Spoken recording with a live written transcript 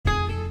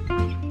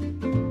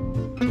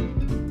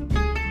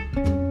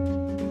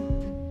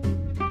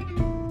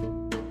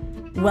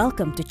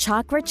Welcome to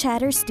Chakra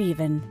Chatter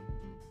Stephen,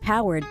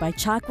 powered by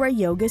Chakra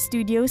Yoga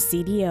Studio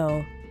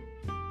CDO,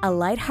 a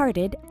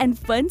lighthearted and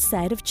fun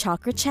side of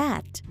Chakra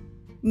Chat.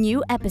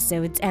 New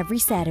episodes every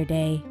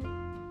Saturday.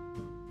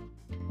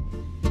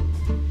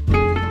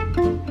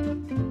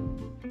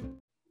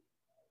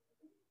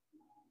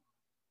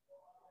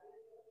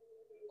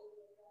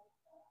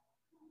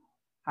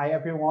 Hi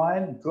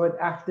everyone, good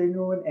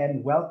afternoon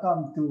and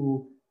welcome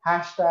to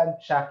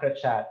hashtag Chakra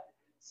Chat.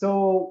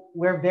 So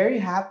we're very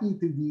happy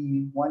to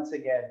be once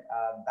again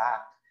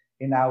back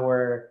in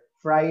our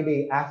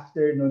Friday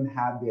afternoon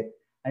habit.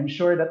 I'm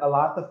sure that a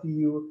lot of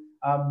you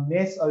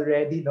miss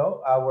already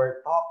no, our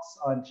talks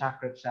on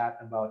Chakra Chat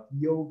about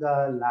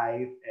yoga,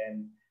 life,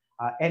 and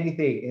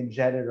anything in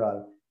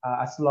general,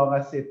 as long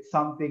as it's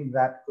something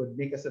that could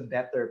make us a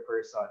better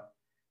person.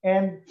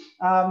 And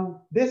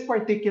this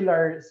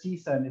particular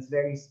season is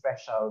very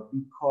special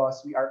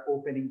because we are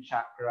opening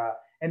chakra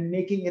and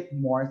making it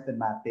more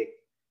thematic.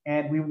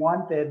 And we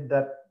wanted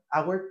that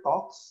our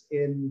talks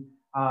in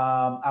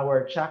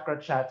our chakra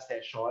chat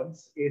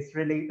sessions is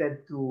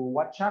related to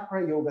what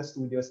Chakra Yoga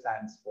Studio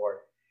stands for.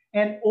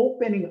 And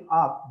opening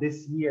up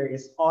this year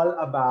is all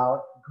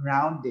about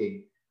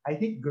grounding. I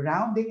think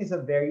grounding is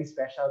a very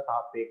special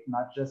topic,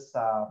 not just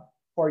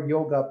for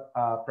yoga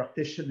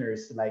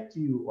practitioners like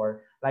you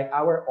or like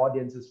our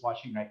audience is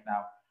watching right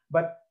now.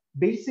 But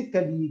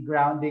basically,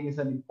 grounding is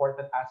an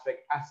important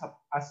aspect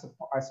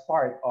as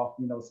part of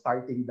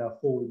starting the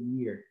whole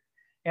year.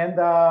 And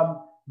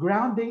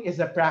grounding is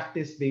a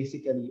practice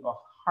basically of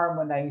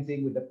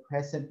harmonizing with the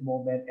present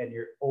moment and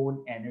your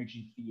own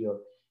energy field.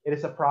 It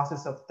is a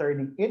process of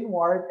turning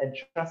inward and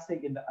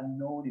trusting in the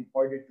unknown in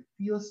order to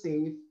feel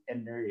safe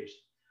and nourished.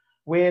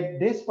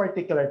 With this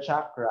particular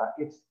chakra,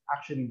 it's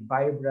actually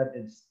vibrant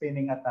and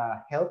spinning at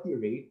a healthy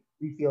rate.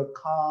 We feel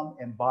calm,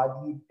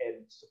 embodied,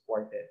 and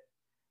supported.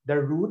 The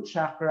root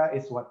chakra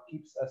is what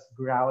keeps us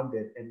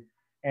grounded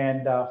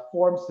and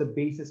forms the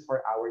basis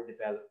for our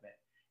development.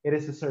 It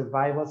is the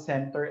survival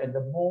center and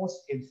the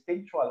most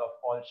instinctual of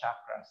all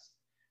chakras.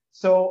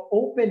 So,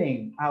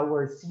 opening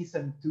our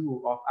season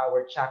 2 of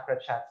our chakra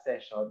chat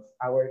sessions,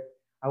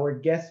 our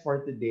guest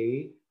for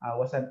today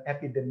was an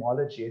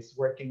epidemiologist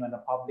working on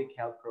a public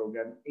health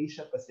program in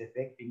Asia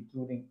Pacific,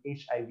 including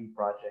HIV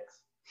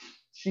projects.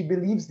 She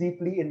believes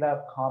deeply in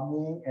the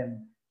calming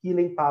and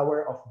healing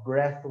power of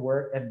breath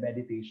work and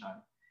meditation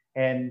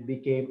and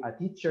became a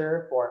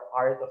teacher for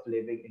Art of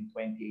Living in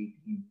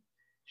 2018.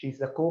 She's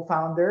the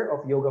co-founder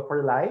of Yoga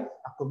for Life,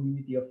 a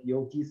community of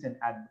yogis and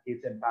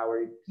advocates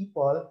empowering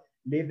people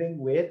living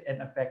with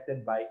and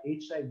affected by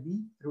HIV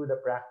through the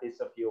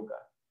practice of yoga.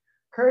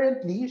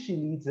 Currently, she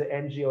leads the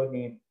NGO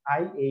named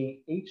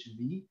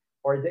IAHV,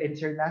 or the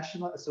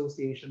International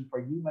Association for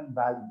Human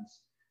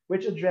Values,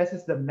 which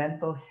addresses the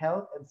mental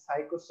health and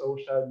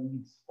psychosocial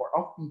needs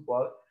of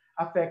people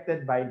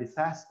affected by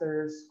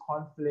disasters,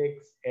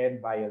 conflicts,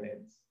 and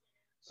violence.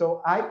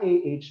 So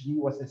IAHV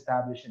was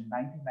established in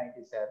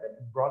 1997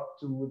 and brought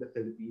to the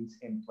Philippines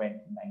in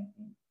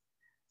 2019.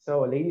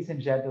 So, ladies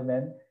and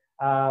gentlemen,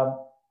 um,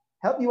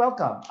 help me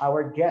welcome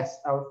our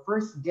guest, our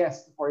first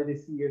guest for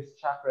this year's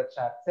Chakra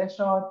Chat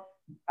session,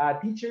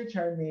 Teacher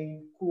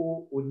Charming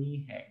Ku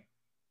Uniheng.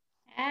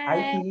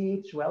 Hi, Hi.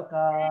 Teach.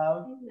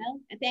 Welcome. Well,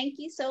 thank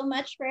you so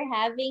much for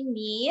having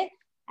me.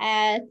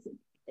 As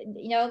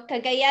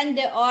Cagayan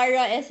de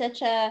Oro is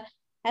such a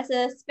has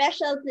a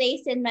special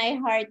place in my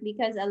heart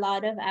because a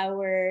lot of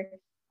our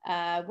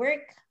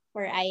work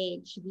for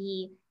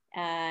IHB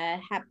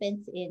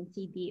happens in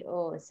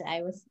CDO. So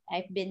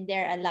I've been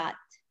there a lot.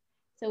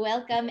 So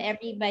welcome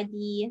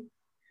everybody.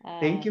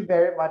 Thank Uh, you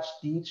very much,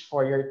 Teach,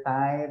 for your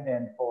time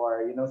and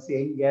for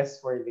saying yes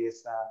for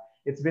this.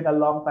 It's been a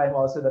long time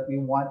also that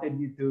we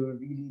wanted you to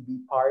really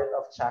be part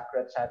of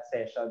Chakra Chat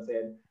sessions,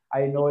 and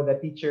I know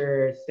that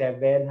Teacher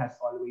Seven has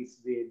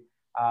always been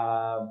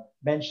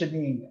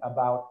mentioning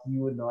about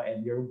you, know,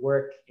 and your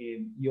work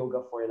in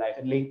Yoga for Life.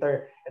 And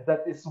later,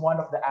 that is one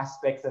of the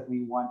aspects that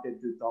we wanted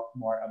to talk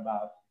more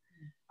about.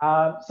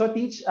 So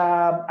Teach,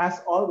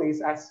 as always,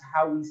 as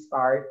how we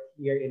start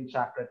here in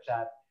Chakra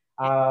Chat,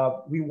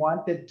 we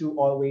wanted to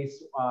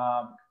always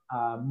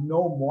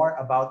know more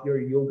about your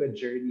yoga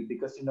journey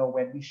because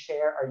when we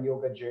share our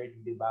yoga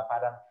journey, diba,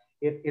 parang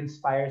it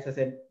inspires us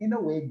and in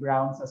a way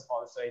grounds us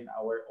also in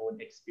our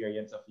own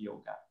experience of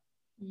yoga.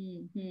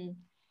 mhm.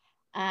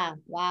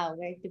 Wow,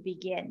 where to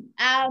begin?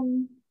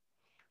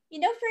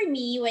 For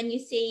me, when you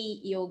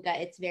say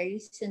yoga, it's very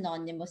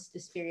synonymous to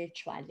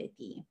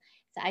spirituality.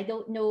 So I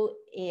don't know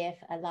if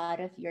a lot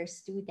of your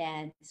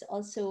students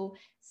also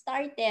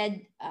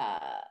started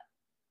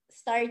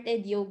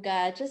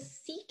yoga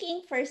just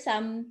seeking for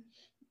some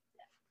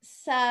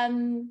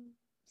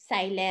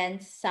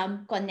silence,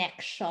 some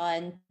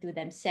connection to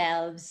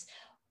themselves,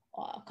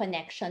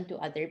 connection to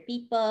other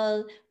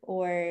people,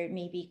 or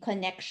maybe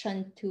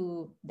connection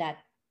to that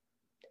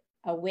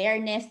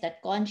awareness,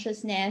 that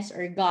consciousness,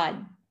 or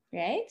God,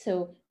 right?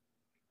 So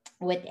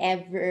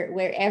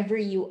wherever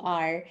you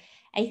are,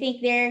 I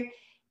think there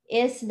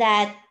is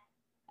that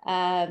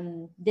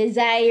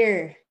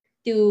desire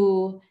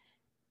to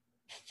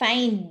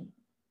find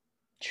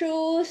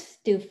truth,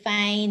 to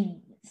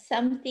find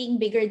something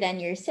bigger than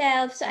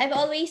yourself. So I've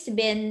always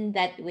been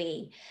that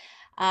way.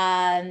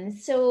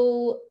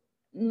 So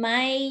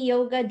my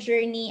yoga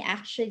journey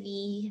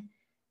actually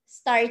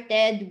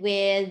started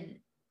with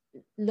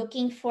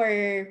looking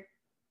for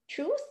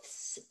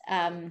truths,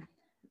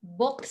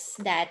 books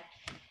that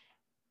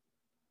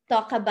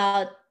talk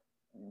about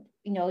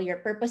your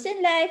purpose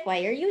in life,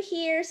 why are you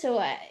here. So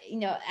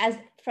as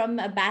from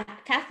a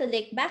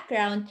Catholic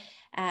background,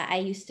 I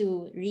used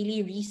to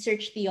really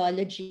research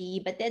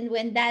theology, but then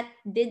when that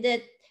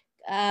didn't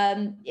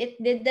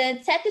it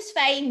didn't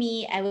satisfy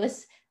me, I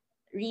was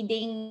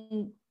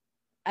reading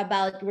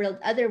about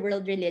other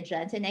world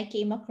religions, and I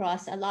came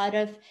across a lot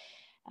of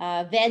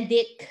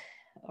Vedic,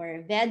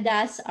 or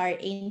Vedas are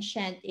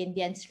ancient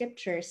Indian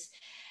scriptures,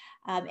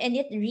 and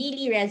it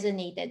really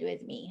resonated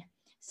with me.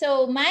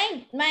 So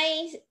my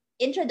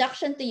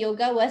introduction to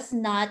yoga was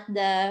not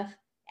the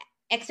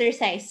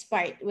exercise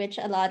part, which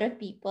a lot of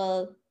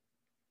people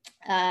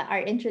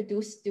are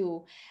introduced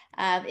to.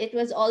 It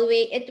was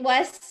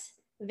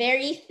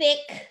very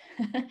thick.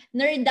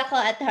 Nerd ako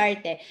at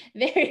heart eh.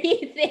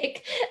 Very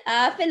thick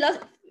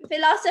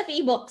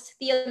philosophy books,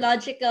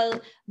 theological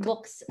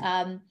books,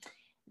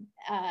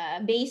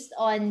 based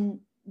on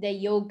the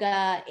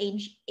yoga,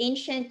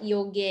 ancient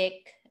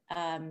yogic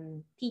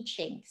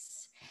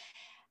teachings.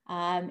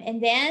 And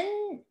then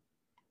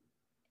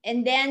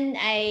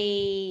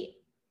I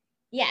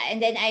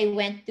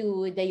went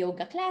to the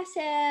yoga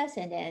classes,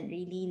 and then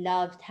really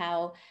loved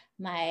how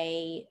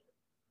my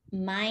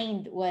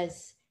mind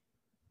was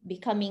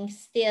becoming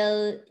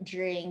still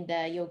during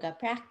the yoga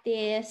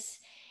practice.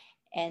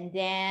 And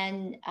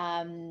then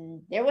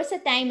there was a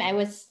time I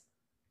was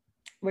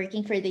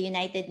working for the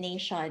United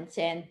Nations,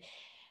 and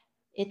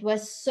it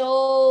was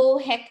so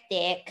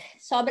hectic.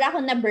 Sobra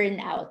akong na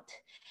burnout.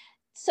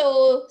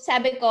 So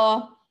sabi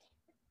ko,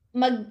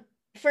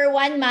 for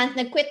 1 month,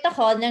 nag-quit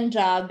ako ng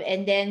job.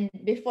 And then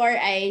before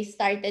I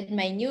started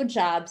my new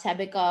job,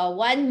 sabi ko,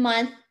 1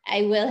 month,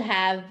 I will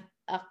have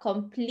a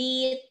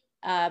complete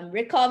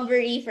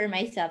recovery for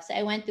myself. So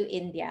I went to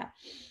India.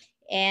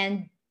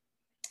 And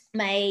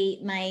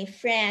my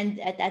friend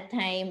at that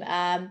time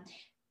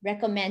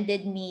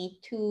recommended me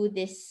to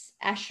this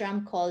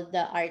ashram called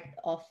the Art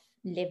of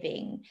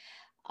Living.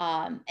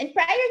 And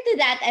prior to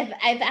that,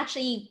 I've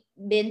actually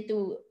been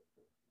to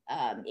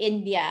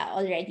India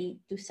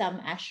already, to some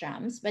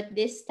ashrams, but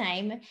this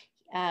time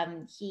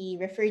he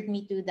referred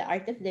me to the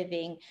Art of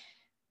Living,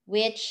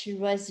 which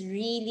was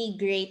really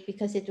great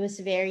because it was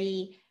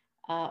very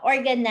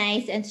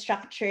organized and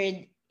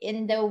structured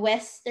in the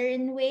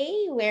Western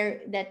way,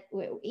 where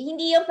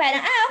hindi yung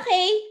parang,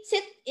 okay,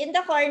 sit in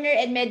the corner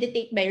and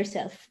meditate by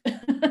yourself.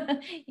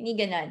 Hindi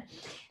ganon.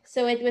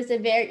 So it was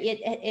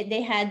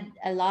they had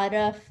a lot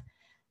of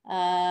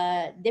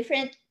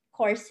different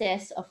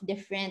courses of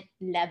different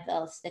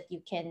levels that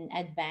you can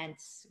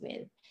advance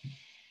with.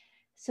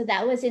 So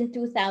that was in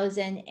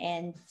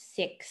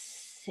 2006.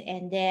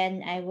 And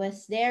then I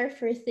was there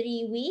for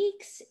 3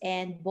 weeks,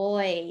 and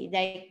boy,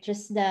 like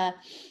just the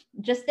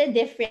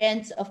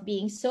difference of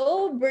being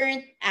so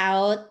burnt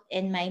out,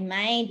 and my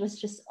mind was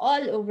just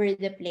all over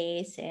the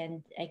place,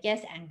 and I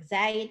guess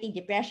anxiety,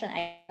 depression.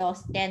 I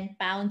lost 10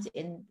 pounds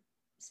in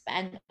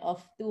span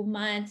of 2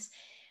 months.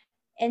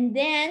 And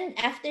then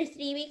after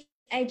 3 weeks,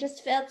 I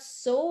just felt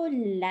so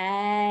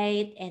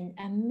light and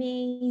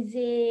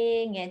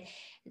amazing and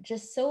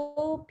just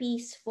so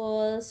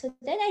peaceful. So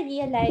then I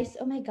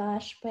realized, oh my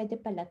gosh, pwede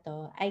pala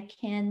to. I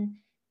can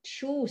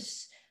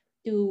choose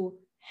to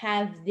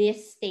have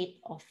this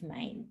state of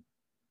mind.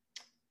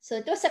 So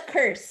it was a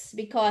curse,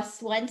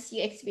 because once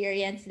you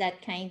experience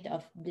that kind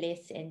of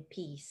bliss and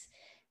peace,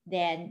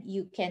 then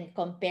you can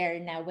compare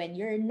now when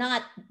you're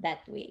not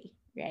that way,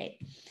 right?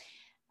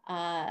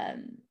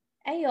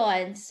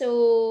 Ayun,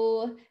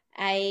 so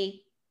I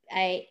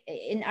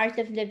in Art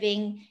of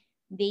Living,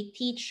 they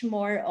teach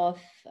more of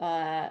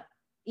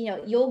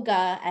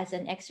yoga as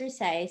an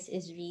exercise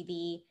is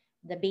really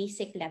the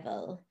basic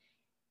level.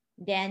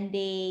 Then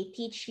they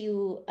teach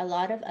you a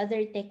lot of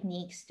other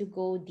techniques to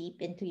go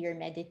deep into your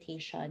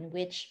meditation,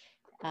 which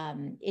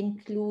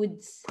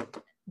includes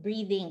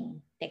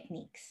breathing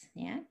techniques.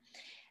 Yeah.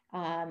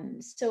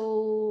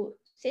 So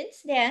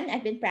since then,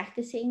 I've been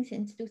practicing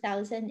since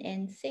 2006,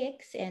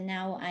 and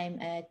now I'm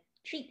a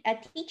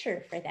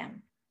teacher for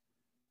them.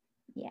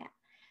 Yeah.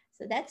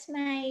 So that's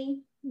my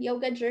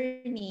yoga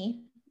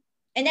journey.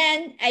 And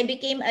then I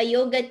became a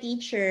yoga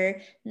teacher,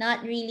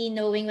 not really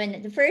knowing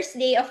when. The first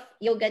day of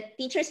yoga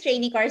teacher's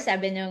training course,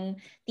 sabi nung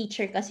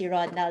teacher ko si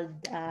Roland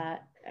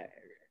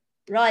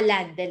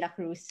de la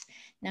Cruz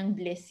ng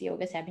Bliss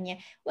Yoga, sabi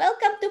niya,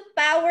 welcome to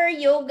Power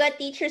Yoga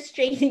Teacher's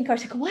Training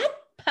Course. Like, what?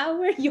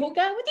 Power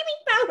yoga? What do you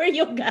mean power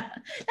yoga?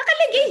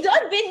 Nakalagay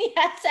doon,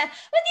 vinyasa.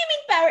 What do you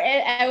mean power?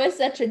 I was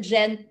such a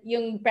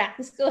yung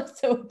practice ko was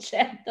so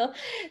gentle.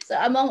 So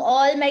among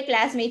all my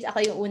classmates,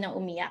 ako yung unang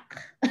umiyak.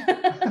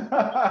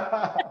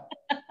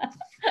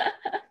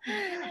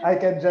 I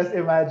can just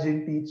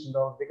imagine Teach,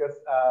 no? Because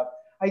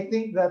I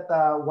think that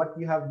what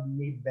you have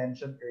made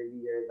mention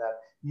earlier, that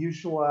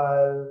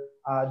usual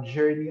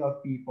journey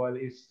of people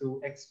is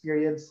to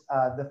experience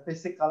the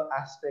physical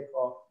aspect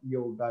of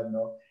yoga,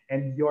 no?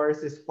 And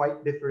yours is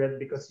quite different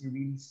because you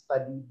really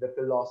studied the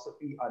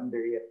philosophy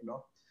under it,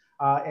 no?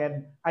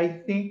 And I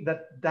think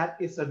that that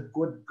is a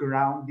good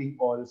grounding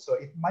also.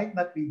 It might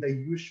not be the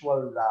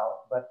usual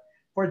route, but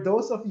for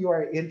those of you who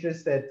are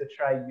interested to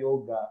try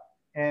yoga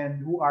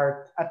and who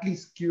are at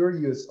least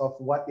curious of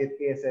what it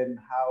is and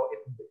how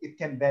it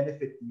can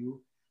benefit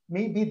you,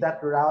 maybe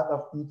that route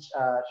of which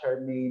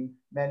Charmaine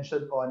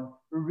mentioned on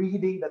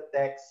reading the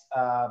text,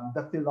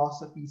 the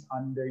philosophies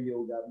under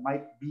yoga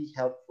might be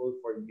helpful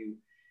for you.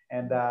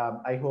 And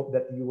I hope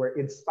that you were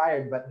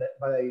inspired by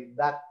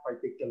that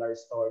particular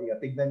story. At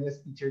tignan niyo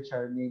si Teacher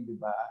Charmaine, di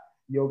ba?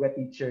 Yoga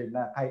teacher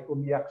na kahit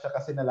umiyak siya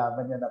kasi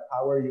nalaman niya na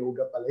power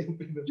yoga pala yung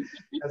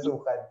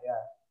pinasukan niya.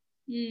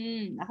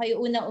 Ako yung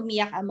unang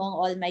umiyak among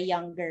all my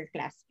younger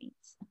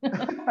classmates.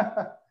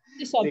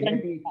 Sige,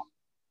 Teach.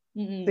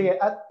 Sige,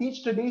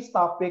 Teach, today's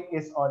topic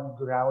is on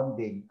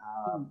grounding.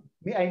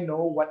 May I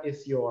know what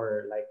is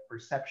your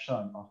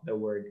perception of the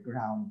word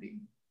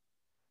grounding?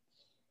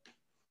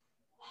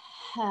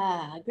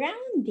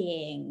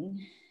 Grounding.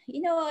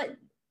 You know,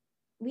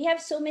 we have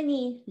so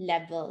many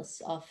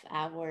levels of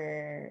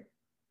our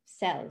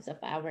selves, of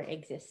our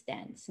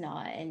existence, no?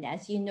 And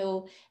as you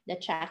know, the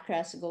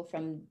chakras go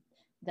from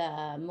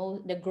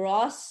the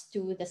gross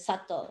to the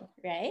subtle,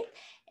 right?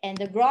 And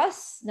the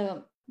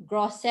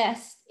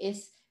grossest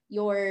is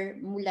your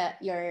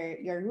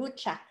root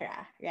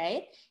chakra,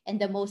 right? And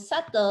the most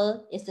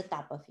subtle is the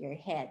top of your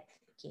head.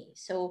 Okay,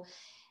 so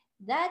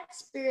that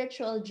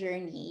spiritual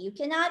journey, you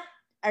cannot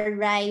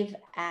arrive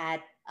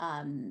at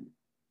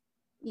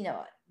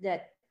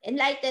the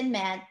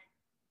enlightenment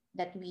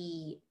that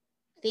we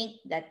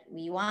think that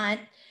we want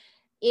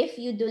if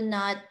you do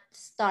not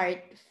start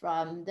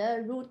from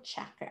the root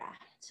chakra.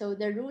 So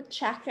the root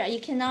chakra, you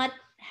cannot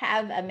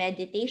have a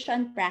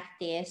meditation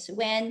practice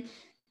when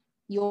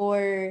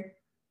your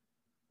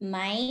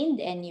mind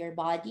and your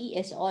body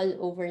is all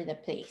over the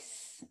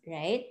place,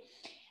 right?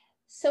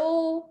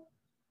 So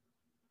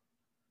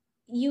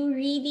we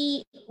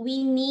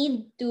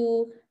need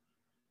to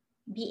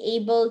be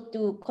able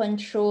to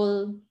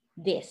control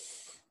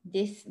this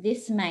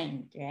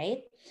mind,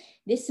 right?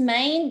 This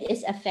mind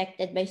is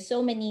affected by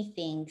so many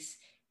things,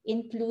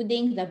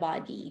 including the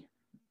body,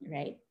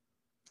 right?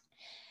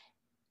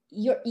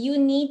 You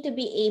need to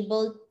be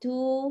able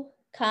to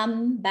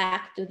come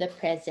back to the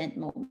present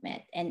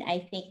moment. And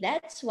I think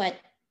that's what,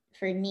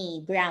 for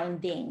me,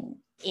 grounding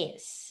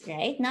is,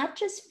 right? Not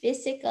just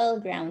physical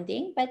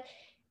grounding, but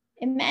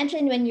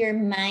imagine when your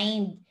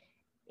mind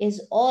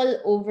is all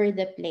over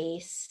the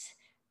place,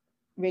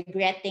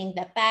 regretting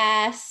the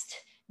past,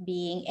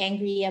 being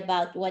angry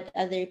about what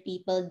other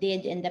people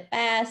did in the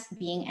past,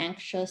 being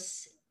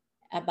anxious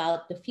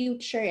about the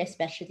future,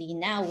 especially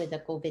now with the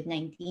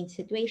COVID-19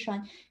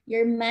 situation.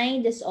 Your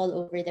mind is all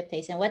over the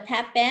place. And what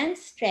happens?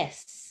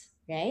 Stress,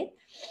 right?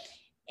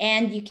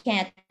 And you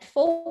can't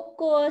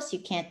focus, you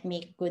can't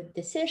make good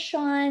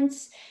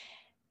decisions.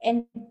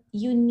 And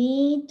you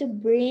need to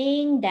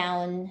bring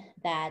down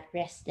that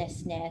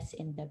restlessness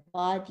in the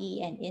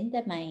body and in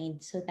the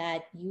mind so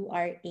that you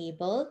are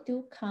able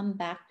to come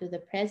back to the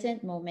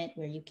present moment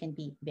where you can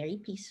be very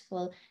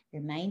peaceful,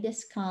 your mind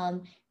is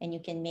calm, and you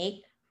can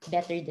make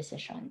better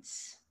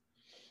decisions.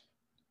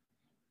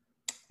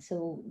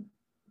 So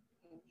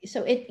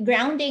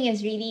grounding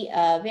is really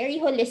a very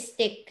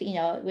holistic,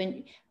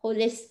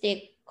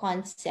 holistic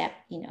concept.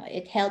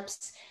 It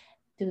helps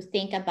to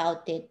think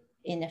about it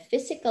in a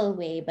physical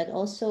way, but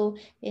also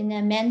in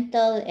a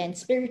mental and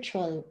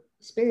spiritual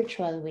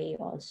way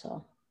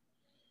also.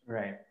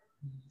 Right.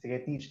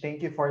 Sige, Teach,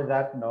 thank you for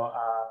that. No,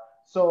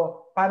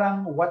 so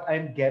parang what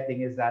I'm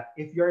getting is that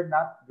if you're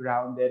not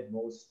grounded,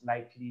 most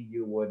likely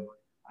you would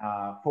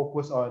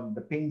focus on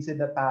the pains in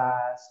the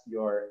past,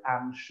 you're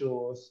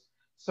anxious.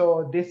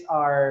 So these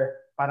are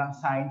parang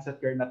signs that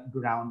you're not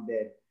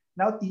grounded.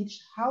 Now, Teach,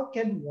 how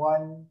can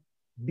one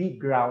be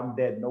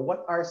grounded? No,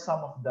 what are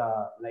some of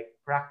the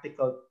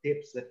practical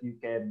tips that you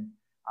can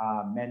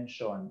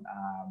mention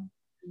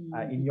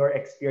in your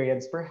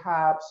experience,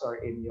 perhaps, or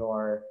in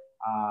your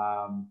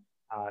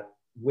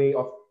way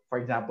of, for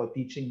example,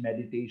 teaching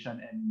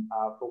meditation and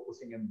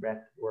focusing on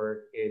breath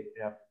work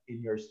in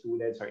your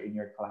students or in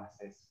your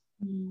classes?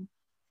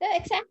 So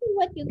exactly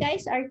what you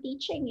guys are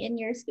teaching in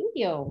your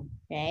studio,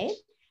 right?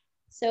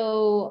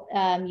 So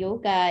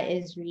yoga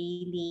is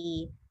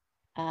really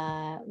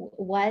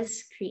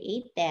was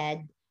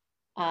created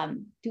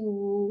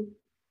to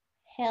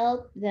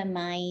help the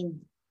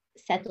mind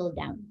settle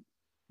down,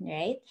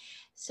 right?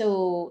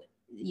 So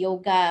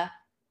yoga,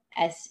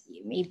 as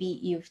maybe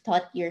you've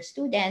taught your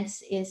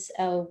students, is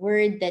a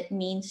word that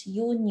means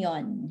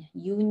union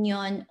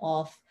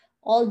of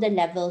all the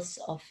levels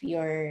of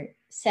your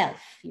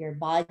self, your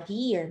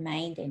body, your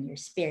mind, and your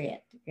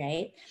spirit,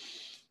 right?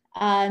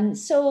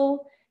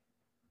 So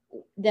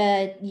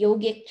the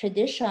yogic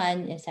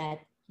tradition is that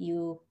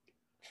you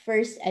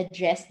first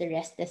address the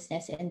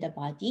restlessness in the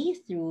body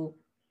through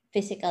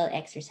physical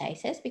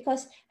exercises,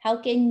 because how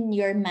can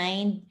your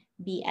mind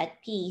be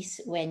at peace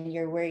when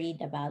you're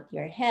worried about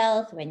your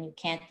health, when you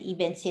can't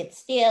even sit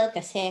still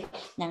kasi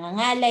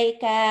nangangalay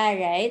ka,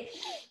 right?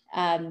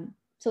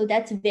 So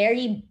that's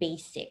very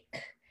basic.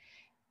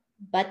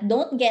 But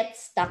don't get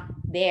stuck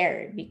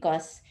there,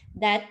 because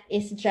that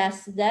is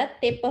just the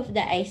tip of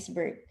the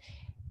iceberg.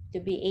 To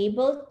be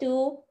able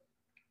to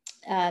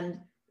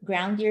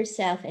ground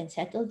yourself and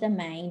settle the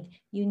mind,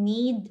 you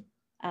need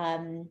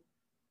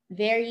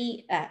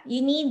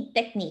you need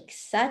techniques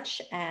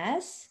such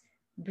as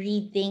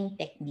breathing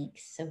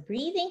techniques. So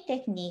breathing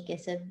technique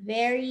is a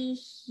very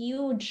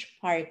huge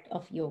part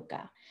of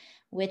yoga,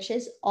 which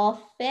is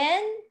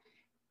often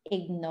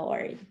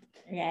ignored,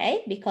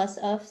 right? Because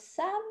of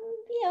some,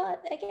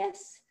 I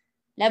guess,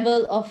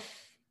 level of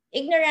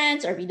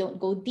ignorance, or we don't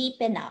go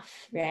deep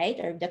enough, right?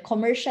 Or the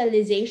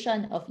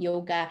commercialization of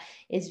yoga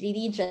is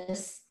really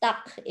just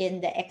stuck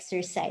in the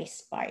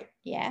exercise part,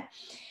 yeah?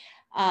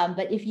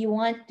 But if you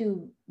want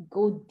to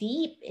go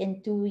deep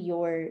into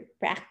your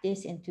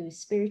practice, into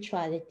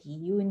spirituality,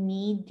 you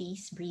need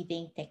these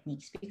breathing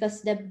techniques,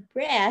 because the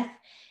breath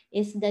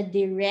is the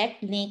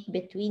direct link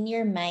between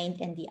your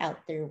mind and the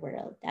outer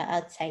world, the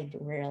outside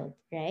world,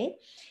 right?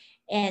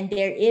 And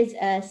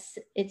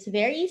it's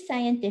very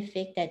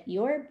scientific that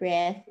your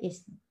breath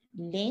is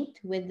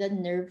linked with the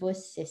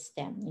nervous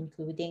system,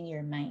 including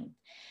your mind.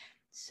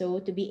 So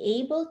to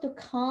be able to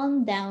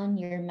calm down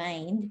your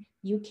mind,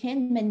 you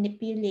can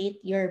manipulate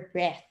your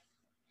breath.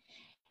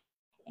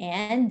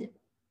 And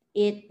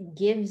it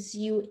gives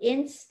you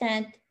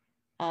instant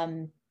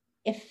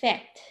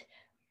effect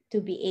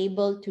to be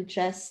able to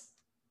just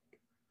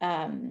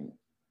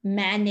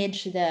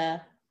manage the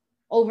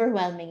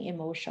overwhelming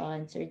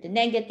emotions, or the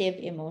negative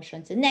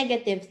emotions, the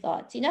negative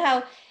thoughts. You know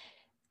how,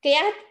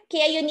 kaya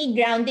you need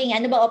grounding.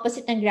 Ano ba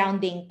opposite ng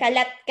grounding?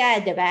 Kalat ka,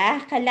 di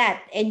ba?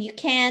 Kalat. And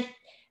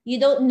you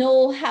don't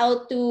know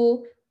how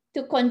to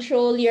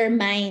control your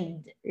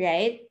mind,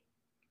 right?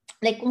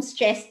 Like kung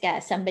stressed ka,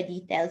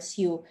 somebody tells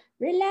you,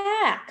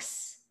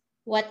 relax.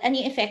 Ano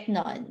yung effect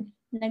nun?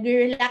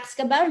 Nag-relax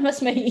ka ba or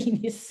mas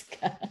maiinis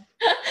ka?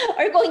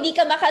 Or kung hindi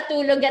ka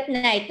makatulog at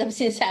night, tapos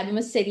sinasabi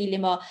mo sa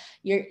sarili mo,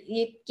 you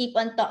keep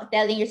on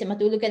telling yourself,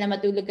 matulog ka na,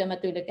 matulog ka,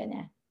 matulog ka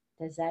na.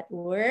 Does that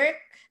work?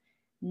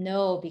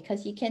 No,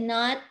 because you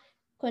cannot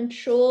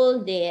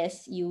control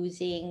this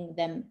using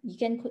them. You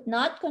can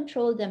not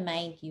control the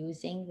mind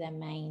using the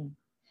mind.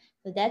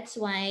 So that's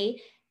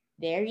why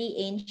very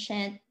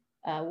ancient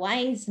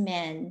wise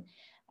men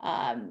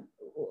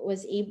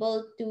was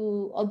able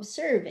to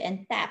observe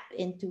and tap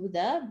into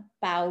the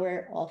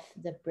power of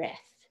the breath.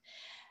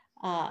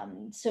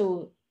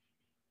 So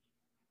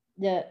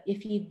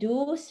if you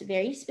do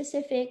very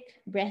specific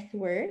breath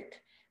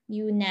work,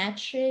 you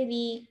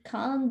naturally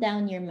calm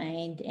down your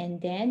mind,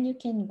 and then you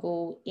can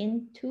go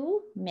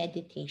into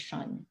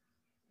meditation,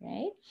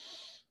 right?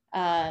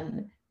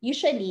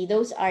 Usually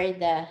those are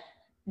the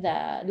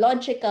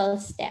logical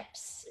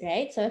steps,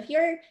 right? So if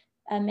you're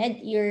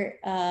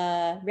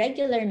a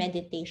regular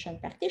meditation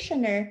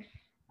practitioner,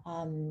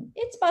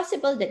 it's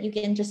possible that you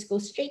can just go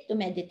straight to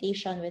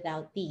meditation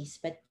without these,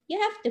 but you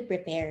have to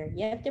prepare.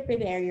 You have to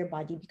prepare your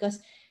body, because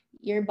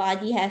your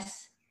body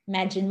has,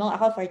 imagine mo,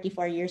 ako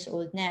 44 years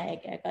old na.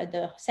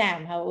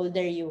 Sam, how old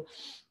are you?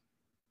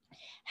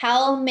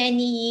 How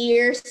many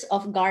years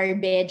of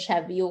garbage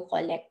have you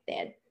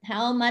collected?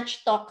 How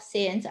much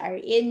toxins are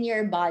in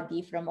your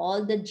body from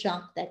all the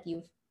junk that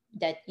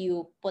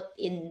you put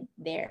in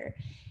there?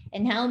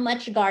 And how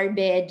much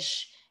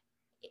garbage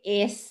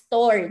is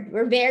stored?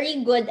 We're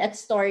very good at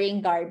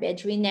storing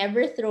garbage. We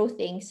never throw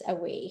things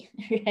away,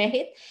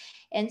 right?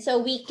 And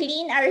so we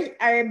clean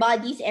our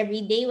bodies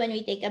every day when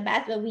we take a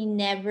bath, but we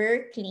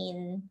never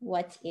clean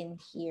what's in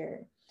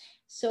here.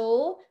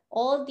 So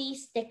all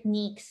these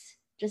techniques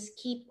just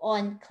keep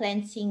on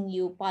cleansing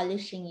you,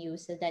 polishing you,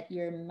 so that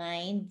your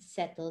mind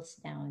settles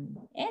down.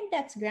 And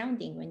that's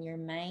grounding, when your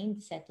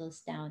mind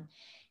settles down.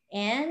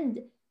 And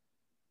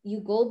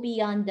you go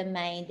beyond the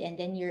mind, and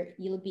then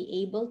you'll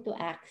be able to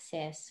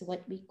access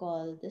what we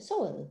call the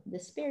soul, the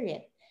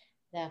spirit,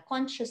 the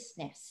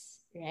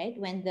consciousness, right?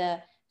 When the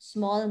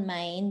small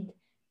mind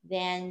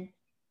then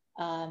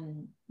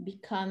the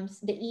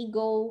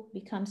ego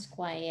becomes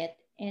quiet,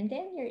 and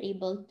then you're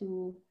able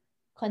to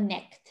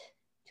connect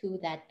to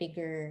that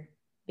bigger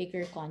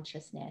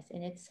consciousness.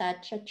 And it's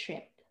such a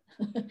trip.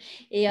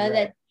 Right.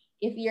 That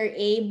if you're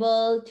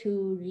able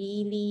to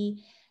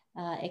really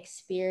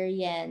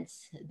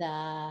experience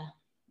the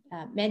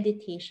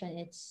meditation,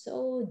 it's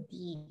so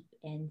deep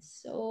and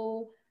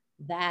so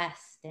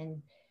vast,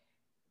 and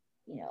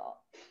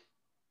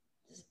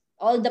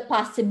all the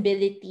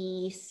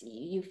possibilities.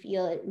 You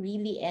feel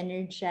really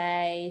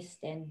energized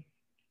and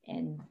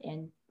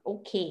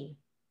okay.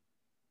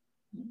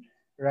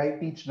 Right,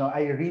 Peach. No,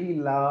 I really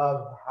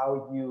love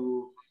how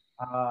you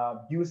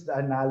use the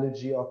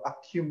analogy of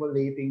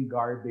accumulating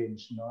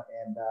garbage. No,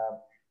 and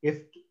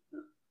if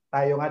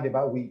tayo nga, di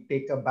ba, we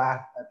take a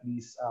bath at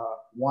least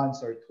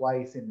once or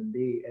twice in a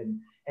day,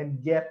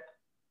 and get,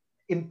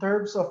 in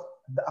terms of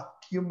the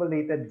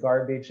accumulated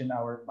garbage in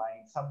our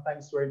mind,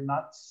 sometimes we're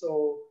not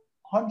so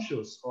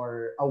conscious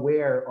or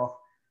aware of,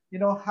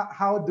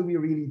 how do we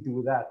really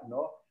do that,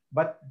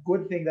 But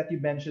good thing that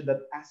you mentioned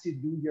that as you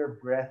do your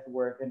breath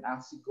work and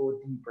as you go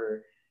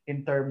deeper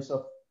in terms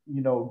of,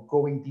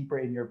 going deeper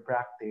in your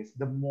practice,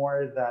 the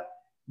more that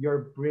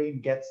your brain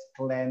gets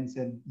cleansed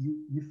and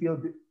you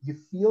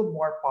feel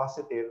more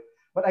positive.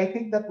 But I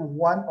think that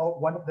one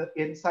of the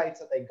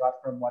insights that I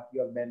got from what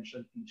you have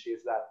mentioned, Teach,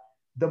 is that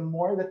the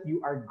more that you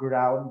are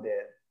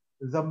grounded,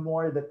 the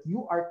more that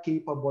you are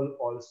capable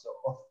also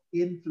of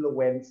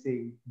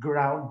influencing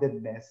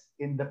groundedness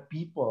in the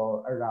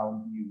people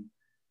around you.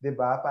 'Di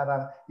ba?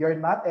 Parang you're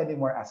not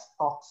anymore as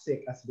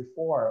toxic as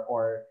before,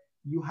 or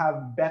you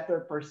have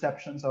better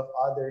perceptions of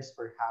others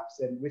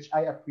perhaps, and which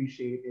I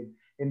appreciate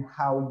in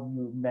how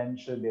you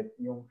mentioned it,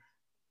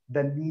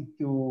 the need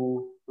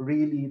to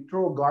really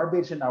throw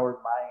garbage in our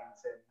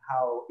minds and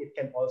how it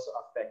can also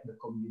affect the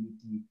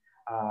community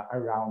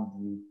around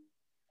you.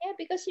 Yeah,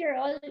 because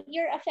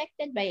you're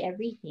affected by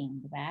everything,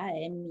 diba?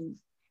 I mean,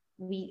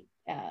 we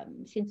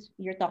since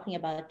you're talking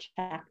about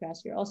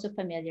chakras, you're also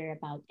familiar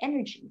about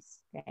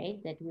energies, right?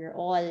 That we're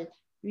all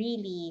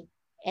really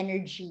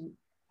energy,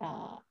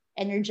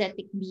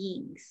 energetic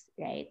beings,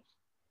 right?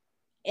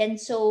 And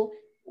so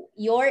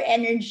your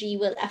energy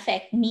will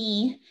affect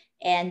me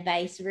and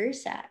vice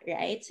versa,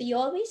 right? So you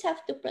always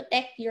have to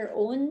protect your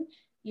own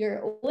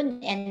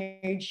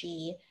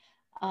energy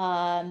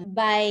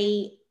by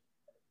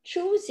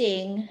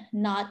choosing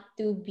not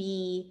to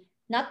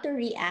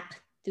react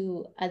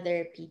to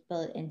other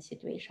people and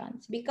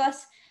situations,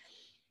 because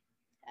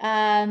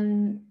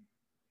um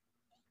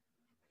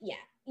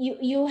yeah,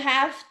 you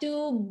have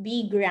to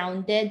be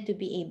grounded to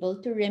be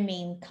able to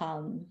remain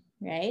calm,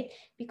 right?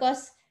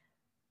 Because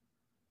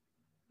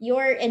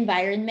your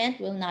environment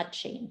will not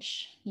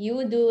change.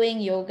 You doing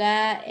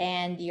yoga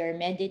and your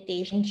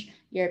meditation,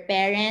 your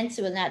parents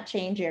will not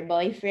change, your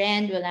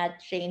boyfriend will not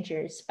change,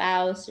 your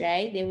spouse,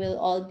 right? They will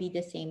all be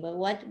the same. But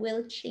what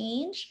will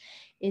change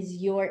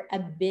is your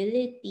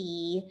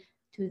ability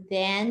to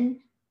then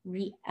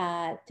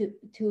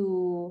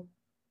to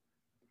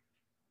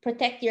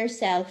protect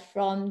yourself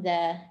from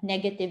the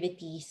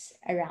negativities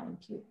around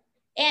you.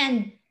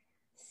 And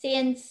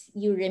since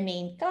you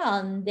remain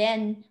calm,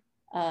 then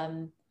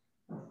um,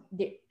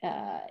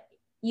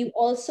 you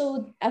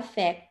also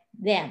affect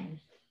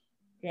them,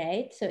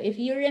 right? So if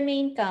you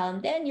remain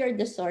calm, then you're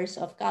the source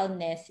of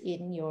calmness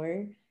in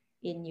your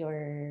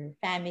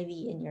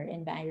family, in your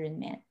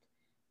environment.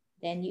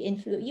 Then you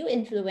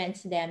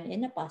influence them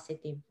in a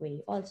positive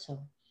way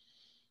also.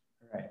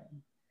 Right.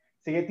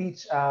 Sige,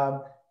 Teach,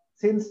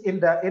 since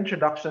in the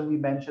introduction we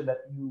mentioned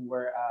that you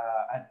were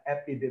an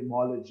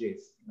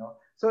epidemiologist,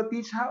 So,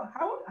 Teach,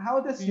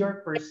 how does Mm. your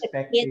Hit,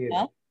 perspective?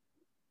 no?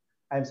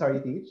 I'm sorry,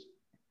 Teach.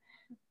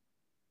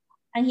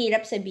 Ang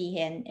hirap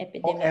sabihin, Oh,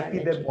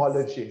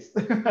 epidemiologist. epidemiologist.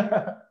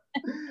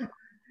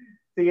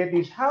 Sige,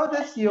 Teach, how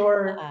does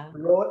your Uh,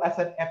 role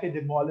as an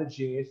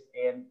epidemiologist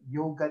and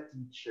yoga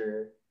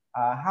teacher,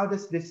 how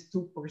does these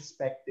two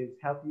perspectives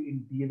help you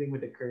in dealing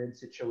with the current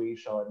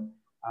situation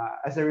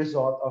as a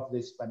result of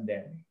this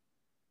pandemic?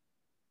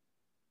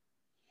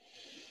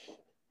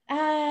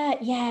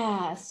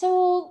 yeah.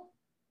 So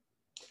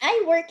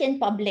I work in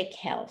public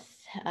health.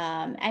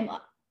 I'm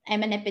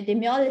an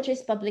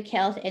epidemiologist, public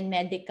health, and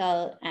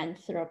medical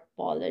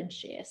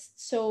anthropologist.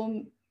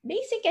 So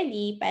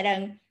basically,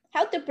 parang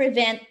how to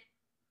prevent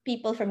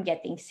people from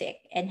getting sick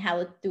and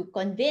how to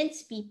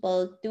convince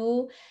people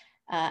to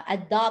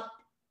adopt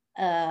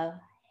a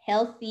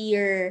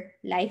healthier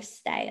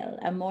lifestyle,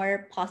 a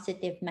more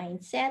positive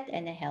mindset,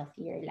 and a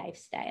healthier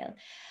lifestyle.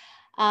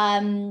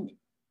 Um,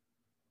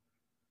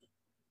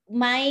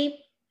 my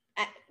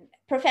uh,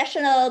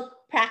 professional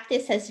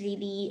practice has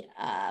really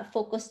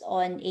focused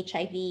on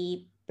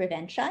HIV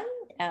prevention,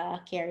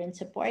 care, and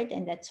support,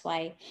 and that's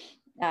why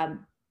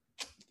um,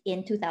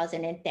 in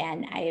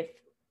 2010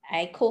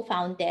 I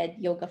co-founded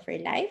Yoga for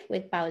Life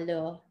with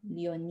Paulo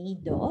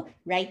Leonido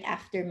right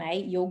after my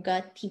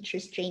yoga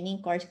teachers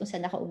training course kung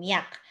saan ako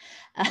umiyak.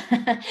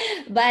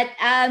 But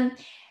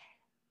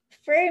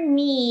for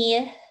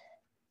me,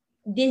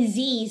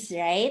 disease,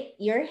 right?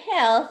 Your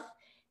health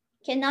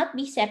cannot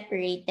be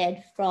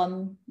separated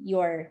from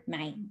your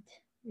mind,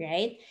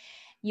 right?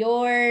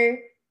 Your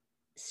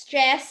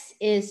stress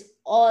has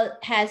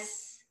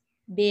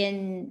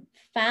been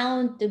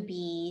found to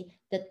be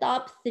the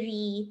top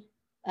three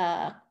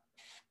uh,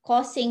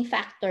 causing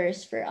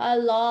factors for a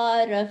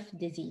lot of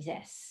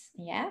diseases.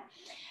 Yeah.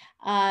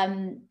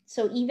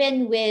 So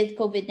even with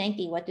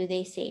COVID-19, what do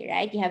they say,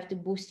 right? You have to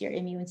boost your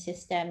immune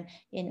system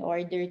in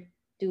order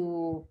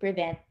to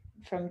prevent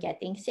from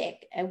getting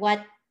sick.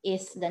 What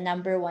is the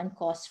number one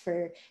cause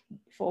for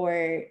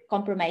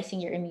compromising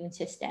your immune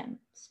system?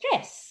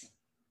 Stress.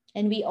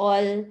 And we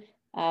all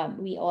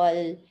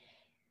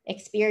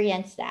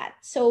experience that.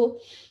 So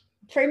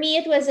for me,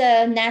 it was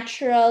a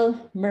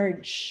natural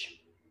merge.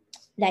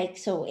 Like,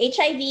 so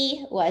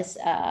HIV was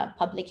a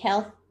public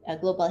health, a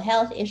global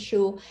health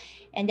issue,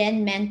 and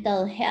then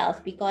mental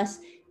health, because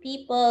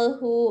people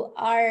who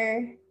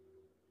are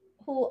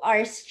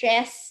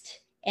stressed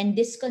and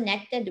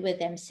disconnected with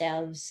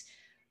themselves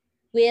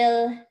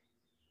will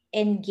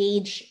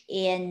engage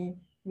in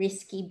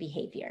risky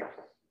behavior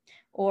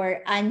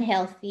or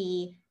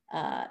unhealthy,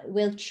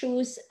 will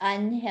choose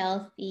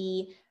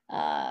unhealthy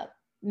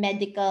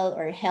medical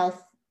or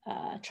health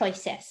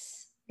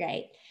choices,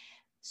 right?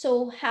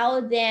 So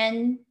how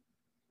then,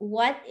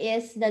 what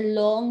is the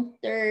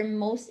long-term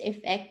most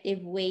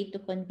effective way to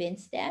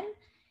convince them?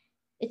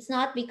 It's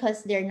not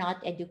because they're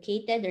not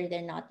educated or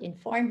they're not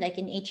informed. Like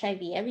in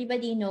HIV,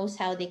 everybody knows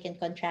how they can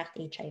contract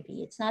HIV.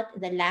 It's not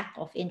the lack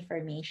of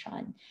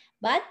information,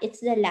 but it's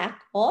the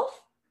lack of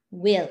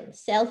will,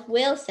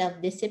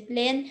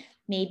 self-discipline,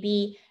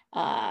 maybe,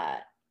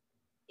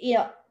 you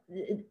know,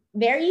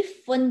 very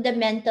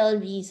fundamental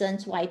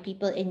reasons why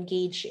people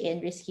engage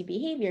in risky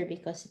behavior,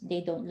 because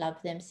they don't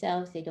love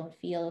themselves, they don't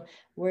feel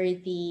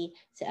worthy,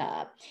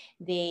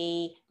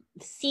 they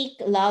seek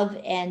love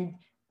and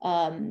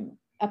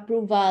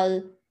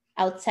approval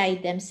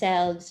outside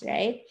themselves,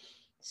 right?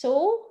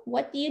 So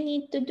what do you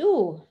need to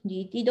do?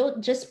 You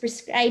don't just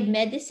prescribe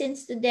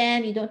medicines to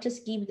them, you don't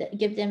just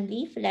give them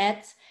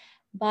leaflets,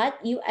 but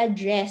you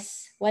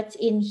address what's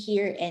in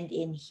here and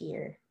in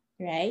here,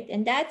 right?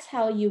 And that's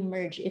how you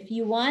merge. If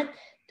you want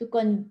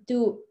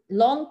to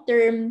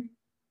long-term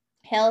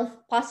health,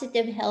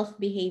 positive health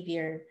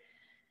behavior,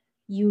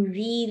 you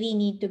really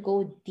need to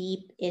go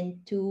deep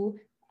into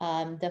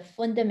the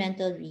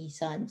fundamental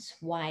reasons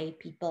why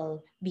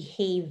people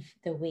behave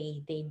the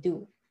way they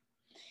do,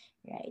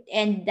 right?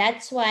 And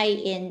that's why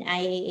in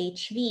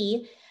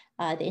IAHV,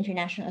 the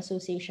International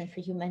Association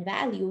for Human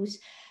Values,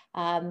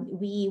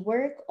 we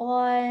work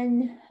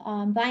on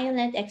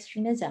violent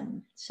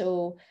extremism.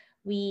 So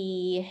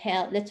we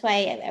help, that's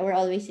why we're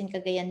always in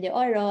Cagayan de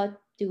Oro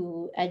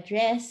to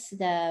address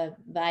the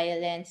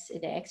violence,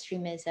 the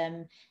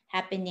extremism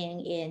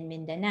happening in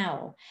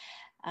Mindanao.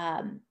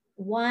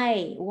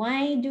 Why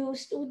did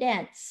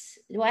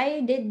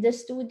the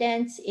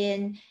students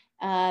in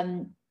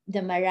the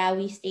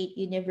Marawi State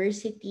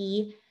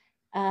University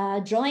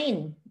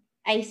join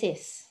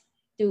ISIS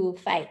to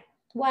fight?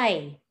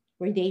 Why?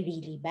 Were they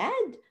really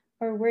bad?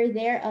 Or were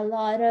there a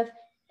lot of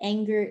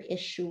anger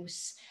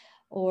issues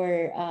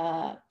or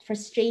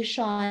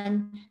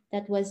frustration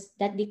that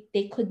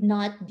they could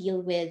not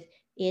deal with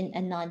in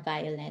a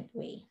non-violent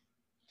way?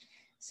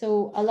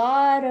 So a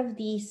lot of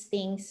these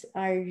things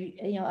are,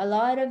 a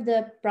lot of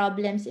the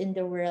problems in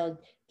the world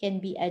can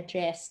be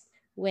addressed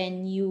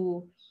when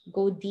you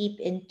go deep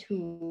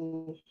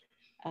into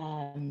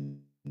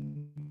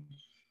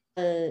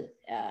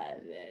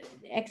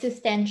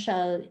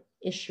existential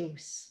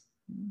issues.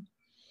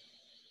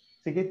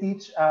 Sige,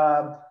 Teach.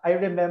 I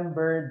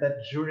remember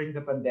that during the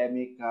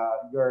pandemic,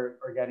 your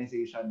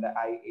organization, the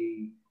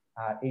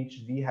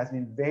IAHV, has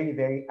been very,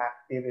 very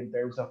active in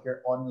terms of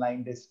your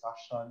online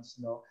discussions,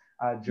 no,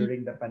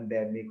 during the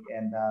pandemic.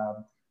 And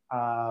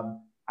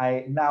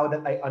I now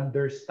that I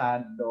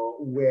understand though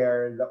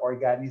where the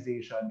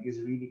organization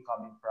is really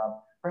coming from,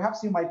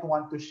 perhaps you might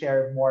want to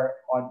share more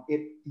on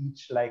it.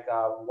 Teach, like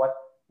what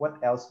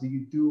else do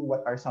you do?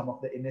 What are some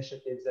of the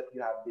initiatives that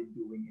you have been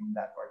doing in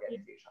that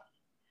organization?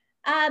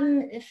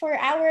 For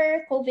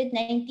our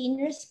COVID-19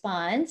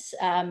 response,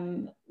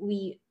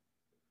 we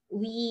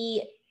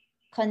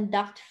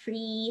conduct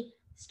free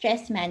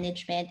stress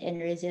management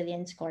and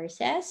resilience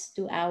courses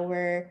to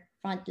our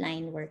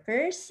frontline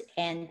workers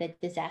and the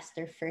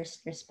disaster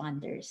first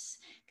responders.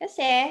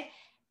 Kasi,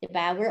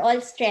 diba, we're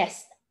all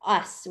stressed.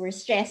 We're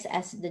stressed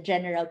as the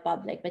general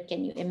public. But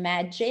can you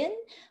imagine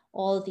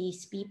all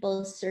these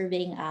people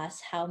serving us,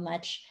 how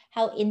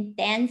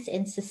intense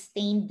and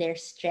sustained their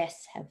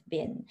stress have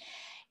been?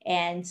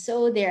 And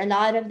so a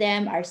lot of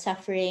them are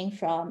suffering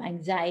from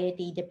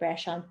anxiety,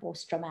 depression,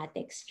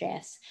 post-traumatic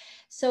stress.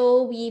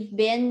 So we've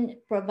been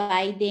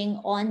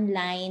providing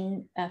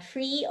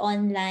free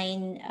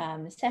online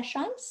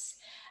sessions.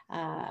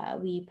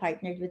 We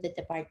partnered with the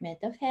Department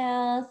of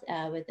Health,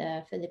 with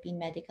the Philippine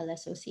Medical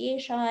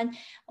Association.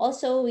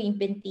 Also, we've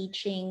been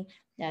teaching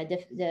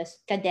the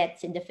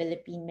cadets in the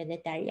Philippine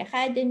Military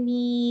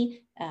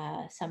Academy,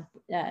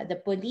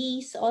 the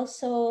police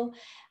also.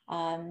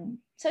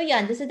 So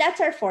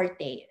that's our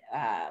forte.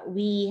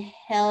 We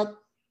help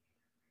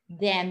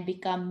them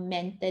become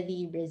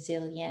mentally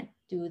resilient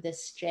to the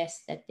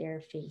stress that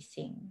they're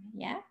facing.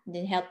 Yeah,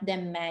 then help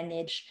them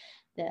manage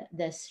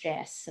the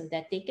stress so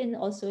that they can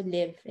also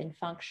live and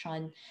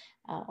function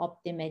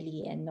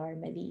optimally and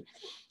normally.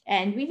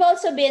 And we've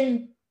also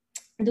been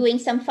doing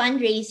some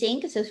fundraising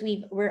because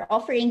we're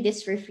offering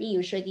this for free.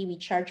 Usually we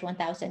charge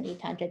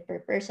 1,800 per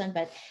person,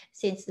 but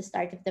since the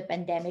start of the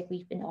pandemic,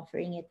 we've been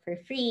offering it for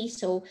free.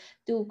 So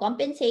to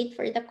compensate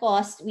for the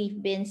cost,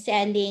 we've been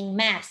selling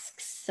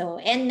masks. So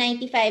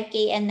N95,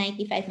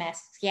 KN95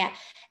 masks. Yeah,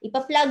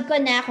 ipa-plug ko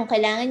na, kung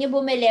kailangan nyo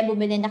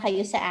bumili na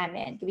kayo sa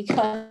amin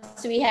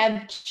because we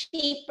have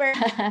cheaper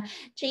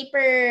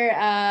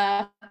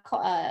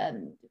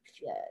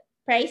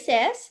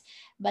prices,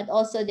 but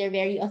also they're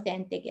very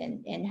authentic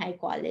and high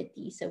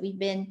quality. So we've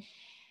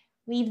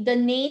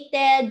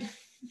donated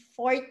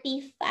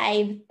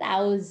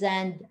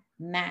 45,000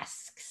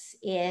 masks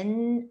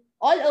in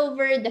all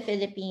over the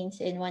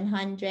Philippines in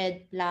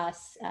 100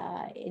 plus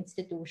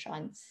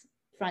institutions,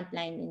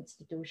 frontline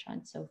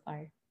institutions so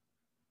far.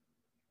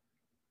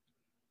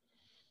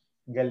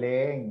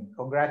 Galing.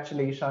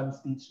 Congratulations,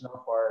 Teach,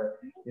 no, for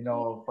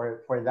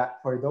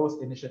for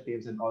those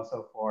initiatives, and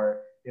also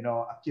for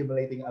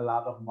accumulating a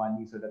lot of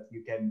money so that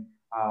you can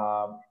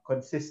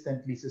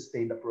consistently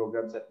sustain the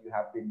programs that you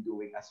have been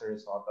doing as a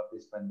result of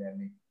this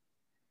pandemic.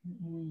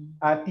 Mm-hmm.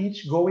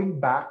 Teach, going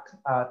back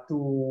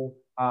to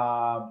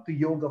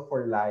Yoga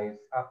for Life,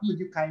 could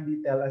you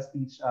kindly tell us,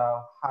 Teach,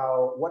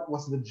 what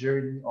was the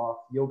journey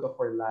of Yoga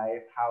for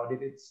Life? How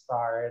did it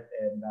start,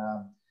 and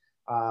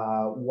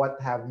what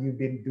have you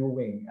been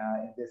doing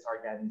in this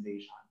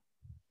organization?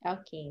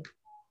 Okay.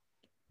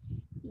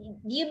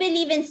 Do you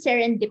believe in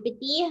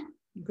serendipity,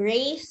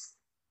 grace?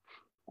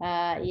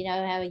 You know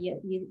how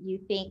you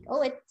think,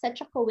 oh, it's such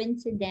a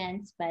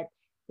coincidence, but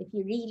if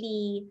you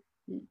really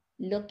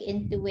look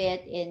into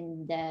it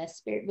in the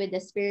spirit with the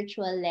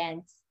spiritual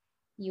lens,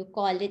 you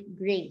call it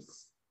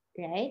grace,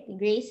 right?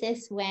 Grace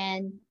is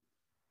when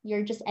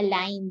you're just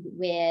aligned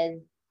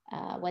with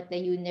what the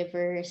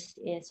universe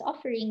is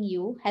offering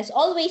you, has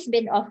always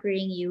been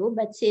offering you,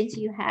 but since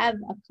you have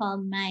a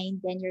calm mind,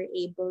 then you're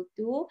able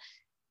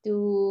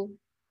to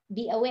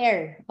be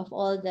aware of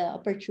all the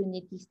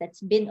opportunities that's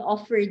been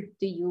offered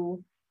to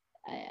you.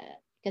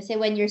 Kasi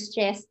when you're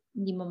stressed,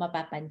 hindi mo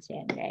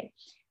mapapansin, right?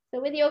 So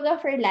with Yoga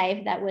for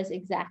Life, that was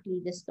exactly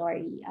the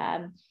story.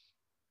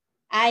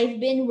 I've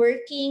been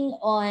working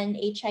on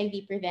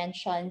HIV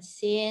prevention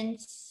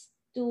since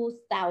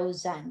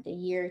 2000, the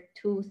year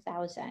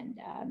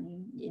 2000.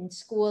 In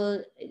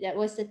school, that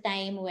was the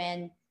time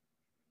when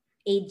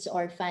AIDS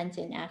orphans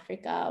in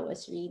Africa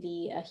was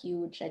really a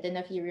huge, I don't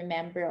know if you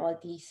remember all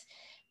these,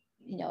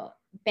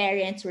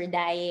 parents were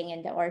dying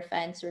and the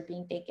orphans were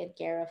being taken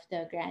care of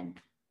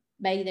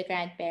by the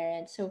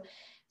grandparents. So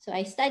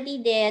I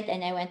studied it,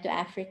 and I went to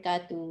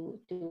Africa to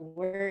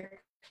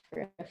work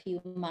for a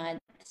few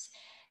months.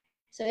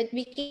 So it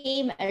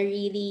became a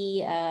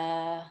really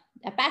a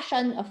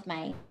passion of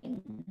mine.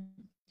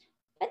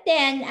 But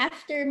then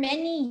after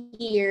many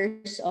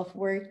years of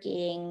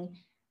working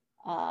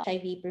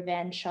HIV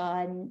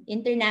prevention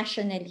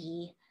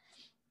internationally,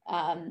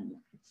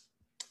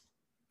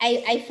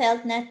 I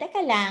felt na,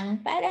 teka lang,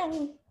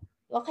 parang,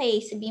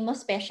 okay, sabi mo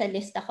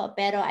specialist ako,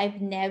 pero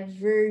I've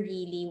never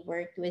really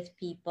worked with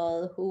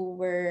people who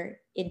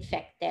were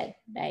infected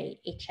by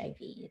HIV.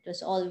 It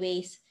was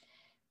always,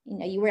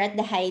 you were at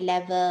the high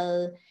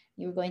level,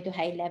 you were going to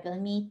high level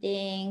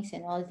meetings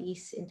and all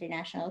these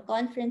international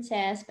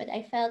conferences, but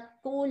I felt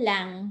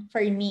kulang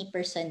for me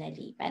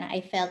personally. Parang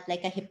I felt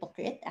like a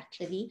hypocrite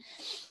actually,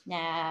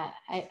 na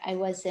I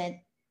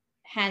wasn't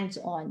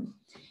hands-on.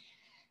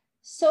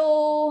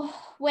 So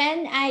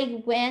when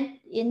I went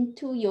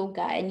into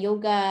yoga, and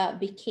yoga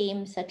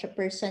became such a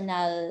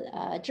personal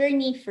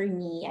journey for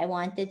me, I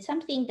wanted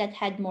something that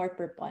had more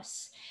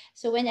purpose.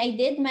 So when I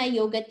did my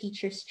yoga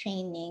teacher's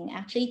training,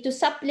 actually to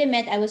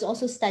supplement, I was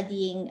also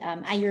studying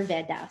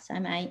Ayurveda. So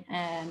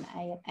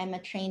I'm a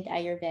trained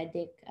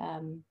Ayurvedic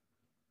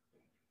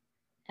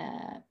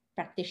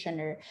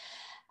practitioner.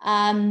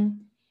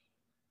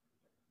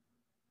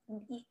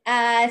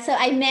 So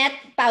I met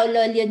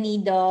Paulo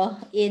Leonido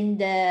in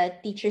the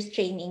teacher's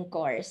training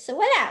course. So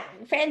wala,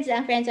 friends,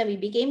 we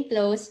became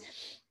close.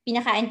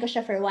 Pinakain ko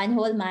siya for 1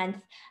 whole month.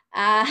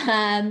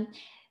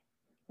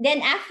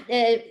 Then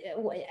after,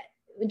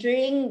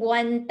 during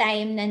one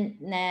time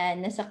na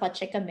nasa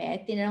kotse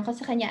kami, tinanong ko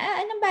sa kanya,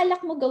 anong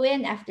balak mo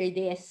gawin after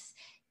this?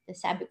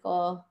 Sabi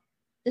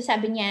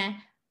niya,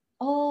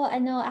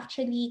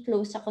 actually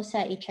close ako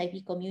sa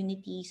HIV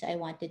community, so I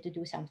wanted to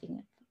do something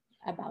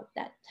about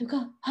that. Sabi ko,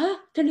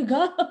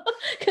 talaga?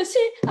 Kasi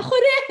ako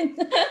rin.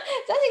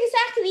 That's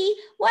exactly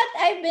what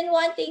I've been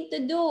wanting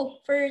to do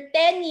for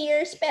 10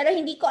 years, pero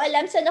hindi ko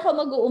alam saan ako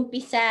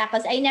mag-uumpisa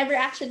because I never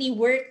actually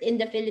worked in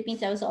the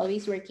Philippines. I was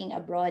always working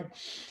abroad.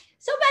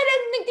 So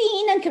parang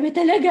nagtinginan kami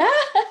talaga.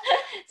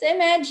 So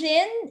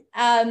imagine,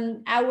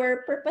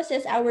 our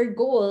purposes, our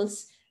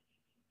goals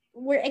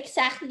were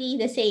exactly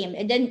the same.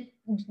 And then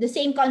the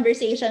same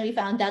conversation, we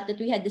found out that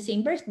we had the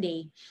same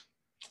birthday.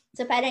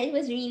 So parang it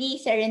was really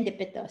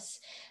serendipitous.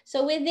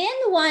 So within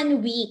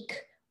 1 week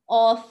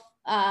of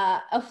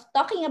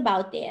talking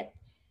about it,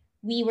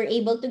 we were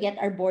able to get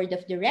our board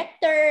of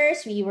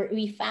directors.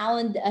 We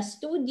found a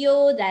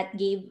studio that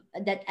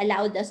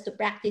allowed us to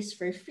practice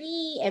for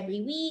free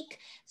every week.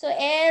 So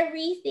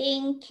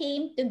everything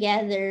came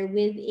together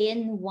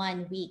within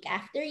 1 week.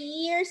 After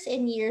years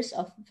and years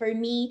of, for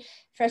me,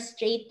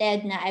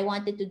 frustrated na I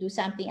wanted to do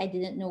something, I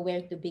didn't know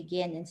where to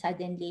begin. And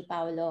suddenly,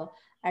 Paulo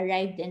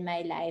arrived in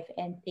my life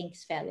and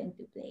things fell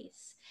into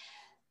place.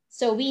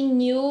 So we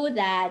knew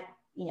that,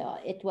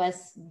 it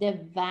was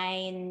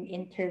divine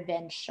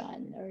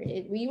intervention, or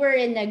we were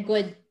in a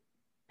good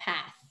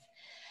path.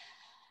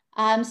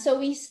 So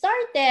we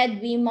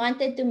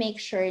wanted to make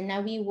sure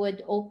now we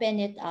would open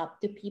it up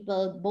to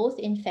people both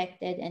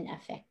infected and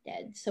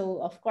affected.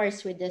 So of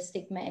course, with the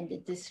stigma and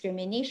the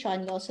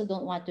discrimination, you also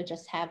don't want to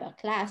just have a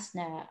class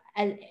na,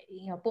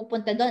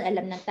 pupunta doon,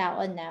 alam ng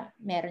tao na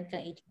meron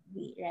kang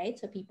HIV, right?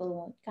 So people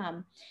won't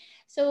come.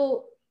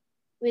 So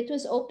it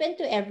was open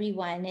to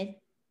everyone.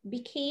 It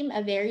became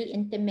a very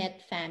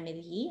intimate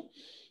family.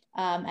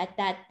 At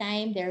that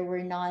time, there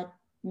were not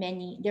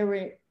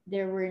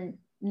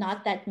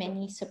not that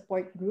many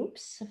support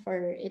groups.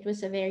 It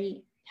was a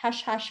very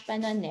hush hush pa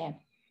nun eh.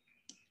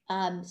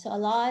 So a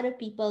lot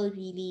of people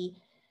really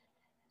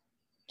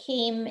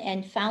came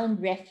and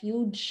found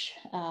refuge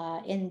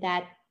in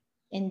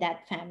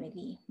that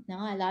family. No,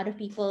 a lot of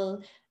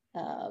people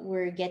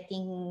were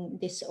getting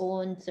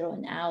disowned,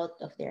 thrown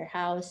out of their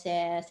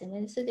houses, and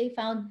then so they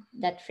found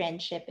that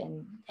friendship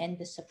and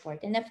the support.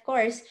 And of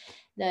course,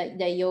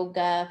 the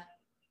yoga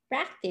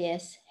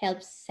practice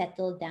helps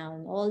settle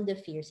down all the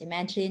fears.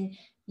 Imagine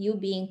you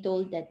being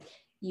told that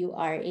you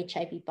are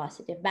HIV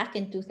positive. Back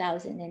in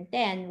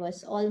 2010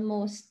 was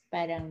almost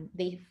parang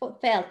they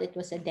felt it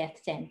was a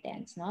death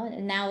sentence. No,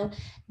 and now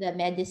the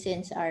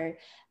medicines are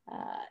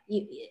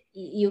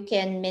you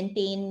can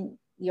maintain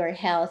your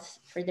health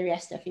for the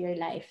rest of your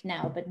life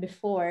now, but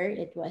before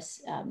it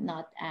was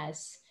not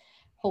as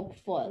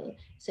hopeful.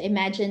 So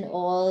imagine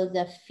all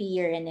the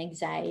fear and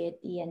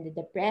anxiety and the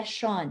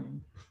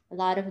depression. A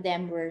lot of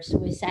them were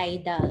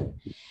suicidal.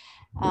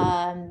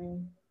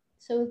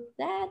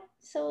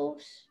 So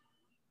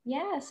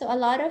yeah, so a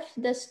lot of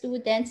the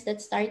students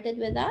that started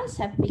with us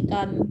have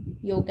become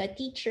yoga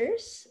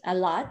teachers, a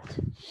lot.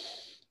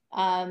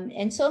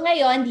 And so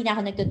ngayon, di na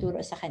ako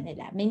nagtuturo sa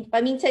kanila.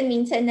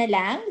 Paminsan-minsan na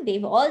lang,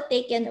 they've all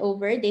taken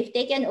over. They've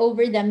taken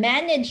over the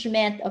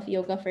management of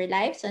Yoga for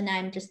Life. So now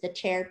I'm just the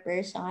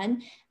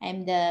chairperson.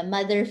 I'm the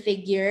mother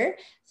figure.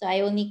 So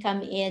I only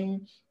come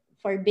in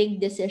for big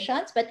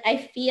decisions. But I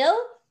feel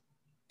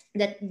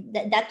that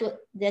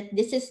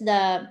this is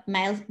the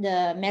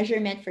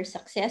measurement for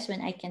success when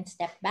I can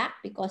step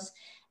back, because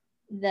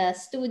the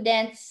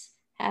students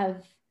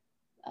have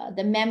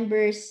the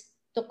members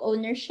took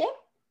ownership,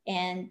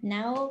 and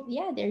now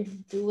they're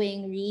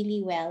doing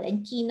really well,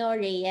 and Kino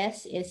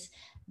Reyes is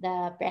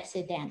the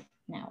president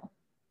now.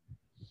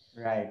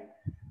 Right.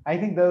 I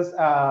think those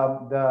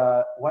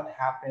the what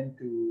happened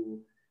to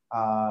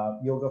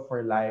Yoga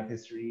for Life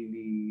is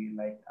really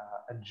like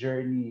a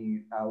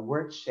journey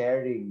worth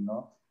sharing.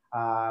 No,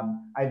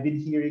 I've been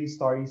hearing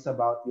stories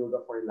about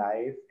Yoga for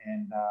Life,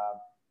 and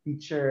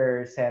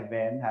Teacher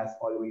Seven has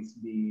always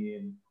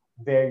been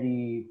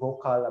very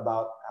vocal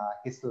about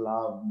his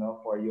love, no,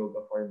 for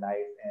Yoga for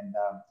Life, and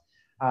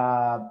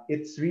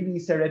it's really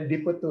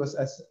serendipitous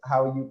as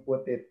how you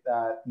put it,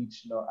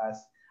 Teach. No,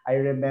 as I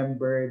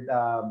remembered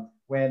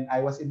when I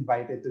was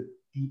invited to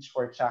teach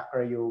for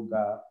Chakra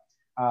Yoga.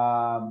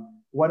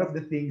 One of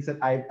the things that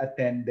I've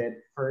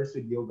attended first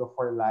with Yoga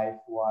for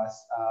Life was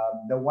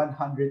the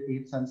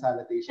 108 Sun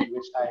Salutation,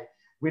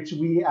 which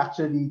we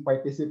actually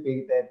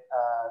participated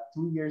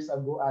 2 years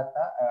ago,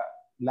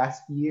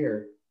 last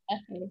year.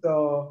 Okay.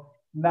 So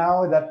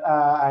now that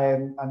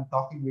I'm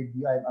talking with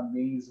you, I'm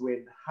amazed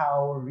with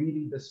how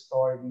really the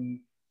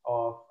story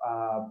of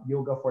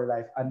Yoga for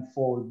Life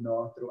unfold,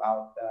 no,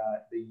 throughout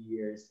the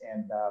years,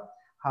 and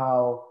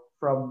how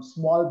from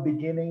small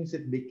beginnings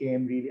it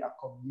became really a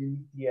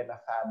community and a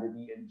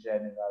family in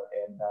general.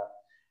 And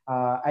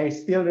I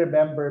still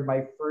remember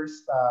my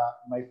first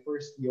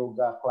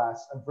yoga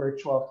class, a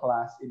virtual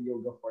class in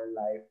Yoga for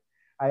Life.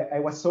 I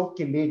was so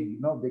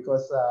kilig,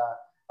 because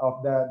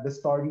of the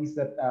stories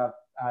that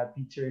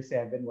Teacher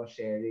Seven was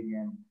sharing.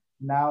 And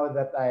now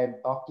that I'm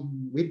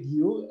talking with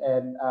you,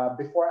 and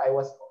before I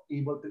was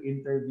able to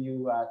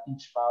interview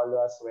Teach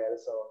Paolo as well.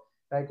 So,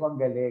 tayo ko ang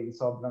galing,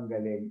 sobrang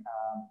galing.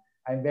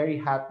 I'm very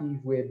happy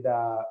with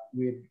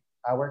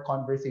our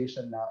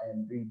conversation now,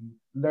 and really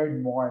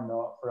learn more,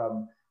 no,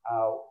 from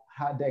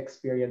the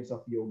experience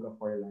of Yoga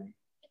for Life.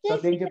 So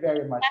thank you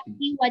very much.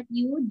 Exactly what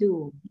you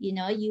do.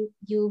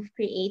 You've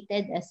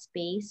created a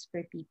space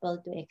for people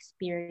to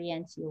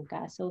experience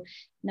yoga. So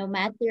no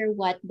matter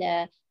what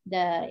the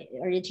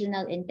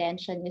original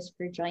intention is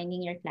for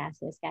joining your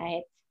classes,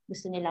 kahit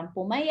gusto nilang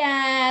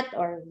pumayat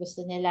or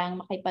gusto nilang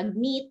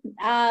makipag-meet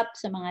up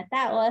sa mga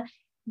tao,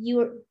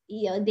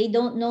 they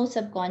don't know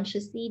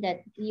subconsciously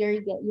that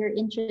you're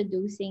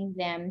introducing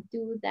them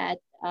to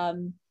that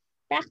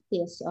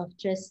practice of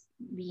just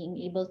being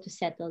able to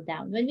settle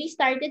down. When we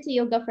started to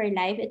Yoga for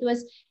Life, it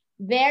was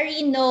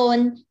very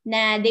known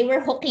na they were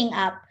hooking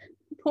up.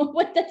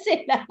 Pupunta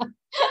sila.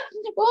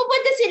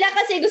 Pupunta sila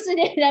kasi gusto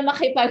nila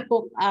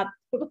makipag-hook up.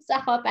 Tapos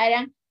ako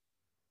parang,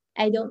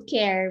 I don't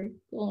care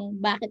kung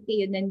bakit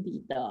kayo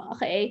nandito.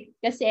 Okay?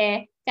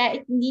 Kasi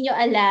kahit hindi nyo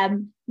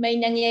alam, may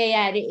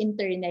nangyayari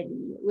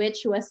internally,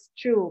 which was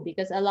true,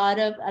 because a lot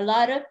of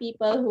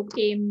people who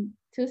came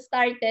to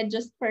started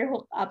just for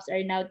hookups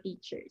are now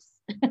teachers.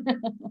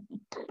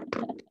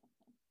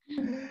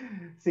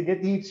 Sige,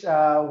 Teach,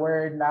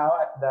 we're now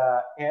at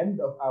the end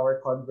of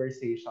our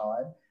conversation.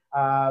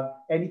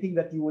 Anything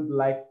that you would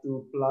like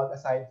to plug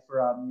aside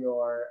from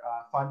your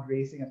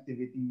fundraising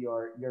activity,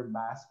 your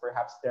mass?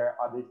 Perhaps there are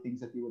other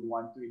things that you would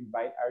want to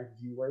invite our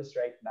viewers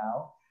right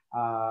now,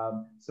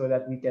 so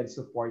that we can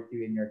support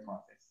you in your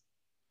causes.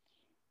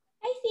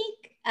 I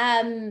think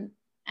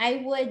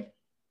I would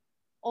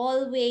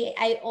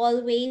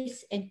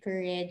always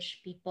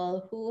encourage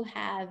people who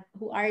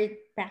are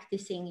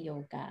practicing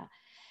yoga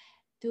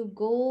to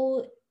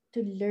go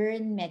to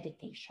learn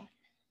meditation.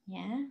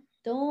 Yeah.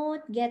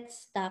 Don't get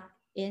stuck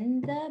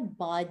in the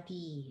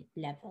body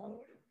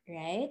level,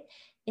 right?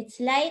 It's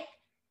like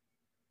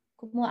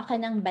kumuha ka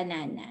ng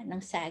banana,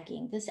 ng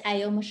saging, tapos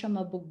ayaw mo siya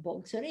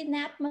mabugbog. So,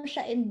 rinap mo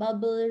siya in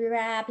bubble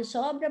wrap.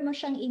 Sobra mo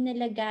siyang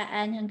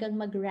inalagaan hanggang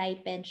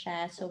mag-ripen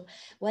siya. So,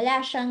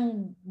 wala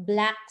siyang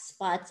black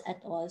spots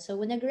at all. So,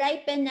 when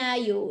nag-ripen na,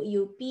 you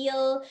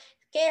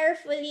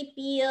carefully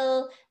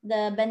peel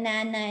the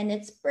banana and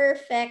it's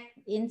perfect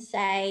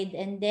inside.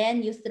 And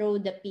then you throw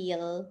the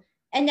peel.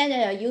 And then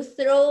you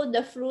throw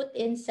the fruit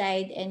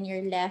inside and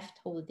you're left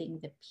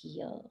holding the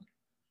peel.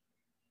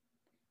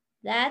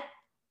 That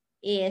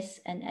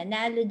is an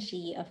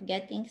analogy of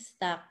getting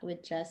stuck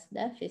with just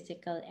the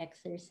physical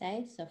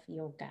exercise of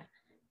yoga.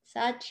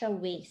 Such a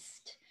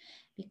waste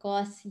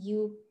because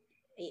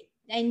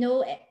I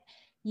know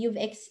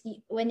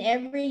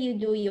whenever you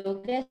do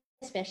yoga,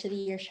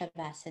 especially your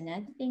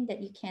Shavasana, the thing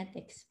that you can't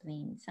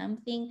explain,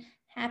 something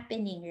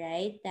happening,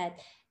 right? That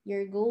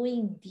you're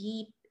going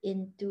deep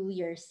into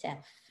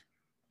yourself.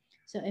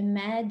 So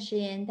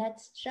imagine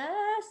that's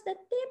just the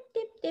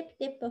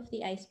tip of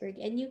the iceberg,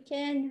 and you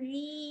can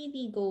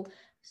really go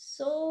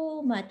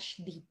so much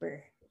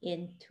deeper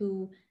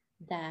into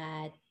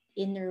that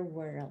inner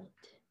world.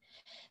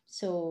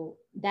 So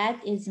that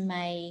is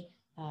really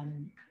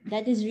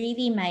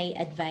my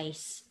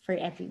advice for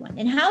everyone.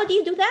 And how do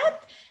you do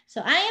that?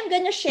 So I am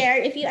gonna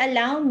share, if you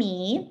allow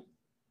me.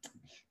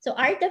 So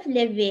Art of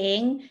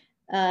Living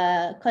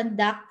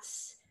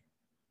conducts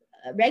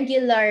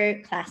regular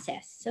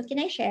classes. So can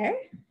I share?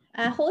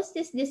 Host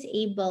is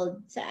disabled,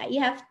 so you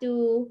have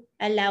to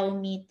allow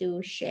me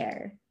to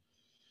share.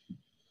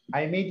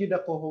 I made you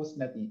the co-host,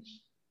 Natich.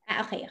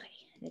 Okay.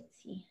 Let's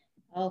see.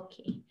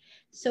 Okay.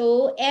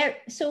 So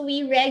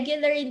we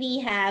regularly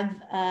have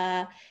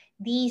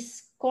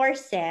these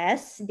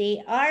courses.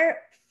 They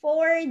are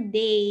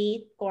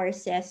 4-day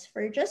courses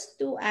for just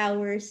 2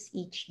 hours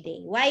each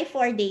day. Why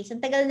 4 days?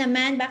 Ang tagal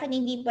naman, bakit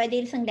hindi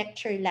pwede isang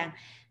lecture lang?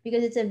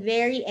 Because it's a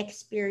very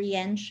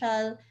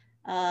experiential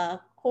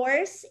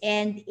course,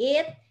 and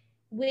it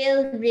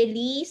will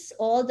release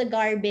all the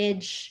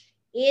garbage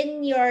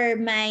in your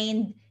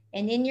mind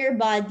and in your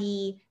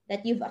body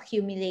that you've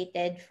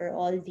accumulated for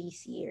all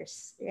these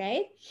years,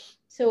 right?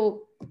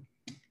 So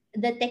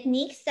the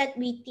techniques that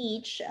we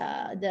teach,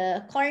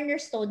 the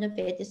cornerstone of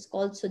it is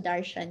called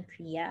Sudarshan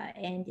Kriya,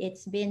 and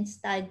it's been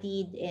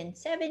studied in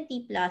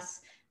 70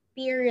 plus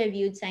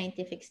peer-reviewed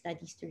scientific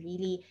studies to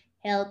really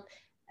help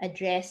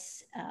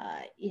address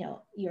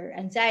your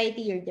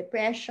anxiety, your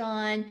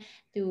depression,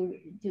 to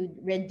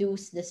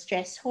reduce the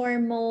stress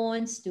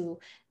hormones, to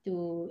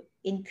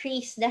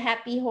increase the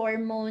happy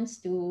hormones,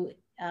 to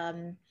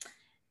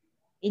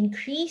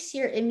increase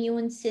your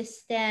immune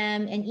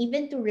system, and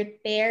even to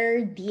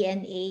repair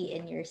DNA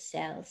in your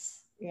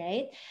cells,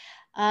 right?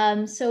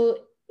 So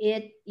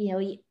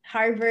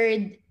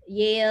Harvard,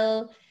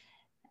 Yale,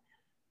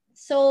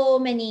 so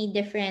many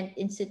different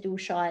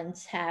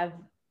institutions have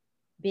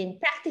been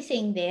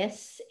practicing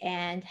this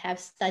and have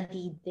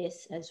studied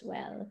this as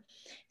well.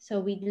 So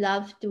we'd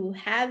love to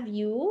have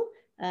you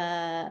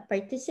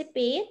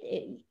participate.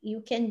 You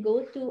can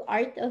go to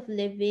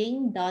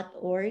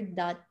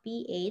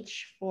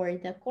artofliving.org.ph for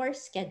the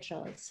course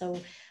schedule. So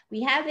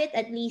we have it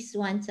at least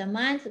once a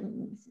month,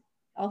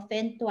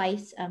 often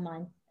twice a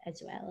month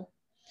as well.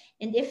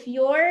 And if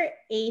you're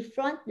a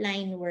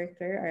frontline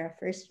worker or a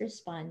first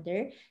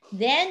responder,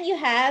 then you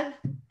have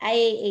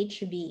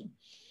IAHB,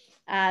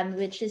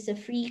 which is a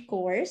free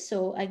course.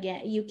 So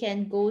again, you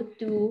can go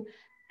to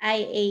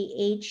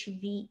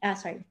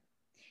ph.iahb.org,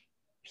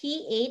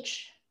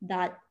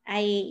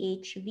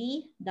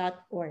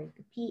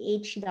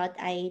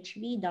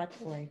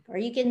 ph.ihb.org, or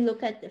you can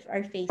look at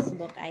our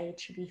Facebook,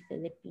 IHB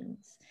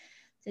Philippines.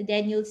 So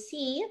then you'll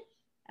see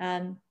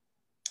the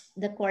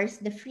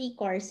free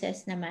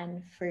courses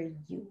naman for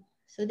you.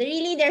 So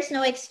there's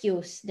no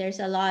excuse. There's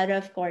a lot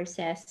of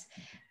courses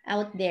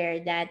out there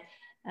that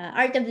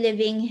Art of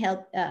Living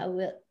will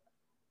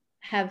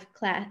have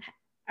class.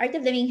 Art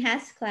of Living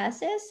has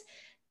classes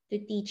to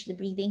teach the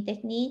breathing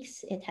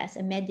techniques. It has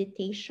a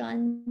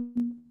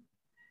meditation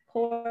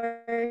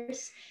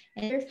course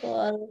and a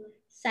wonderful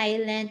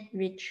silent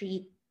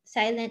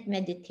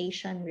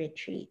meditation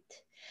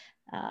retreat.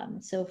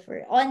 So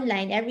for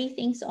online,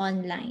 everything's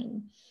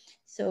online.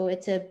 So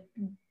it's a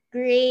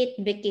great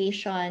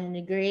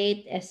vacation,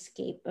 great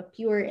escape, a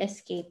pure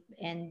escape,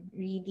 and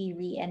really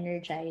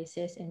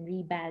re-energizes and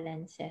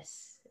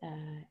rebalances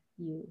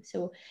you.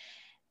 So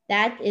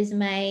that is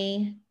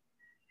my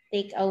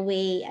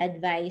takeaway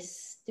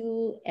advice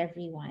to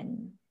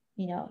everyone.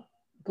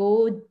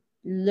 Go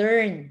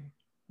learn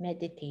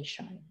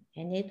meditation,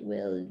 and it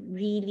will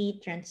really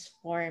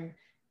transform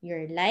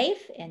your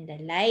life and the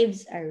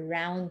lives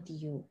around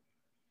you.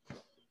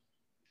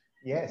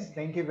 Yes,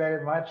 thank you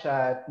very much,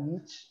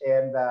 Teach.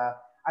 And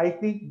I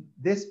think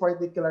this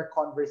particular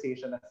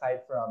conversation,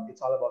 aside from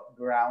it's all about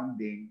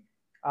grounding,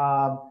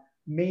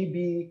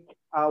 maybe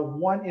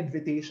one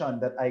invitation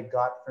that I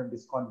got from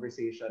this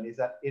conversation is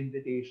that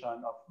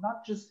invitation of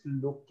not just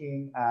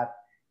looking at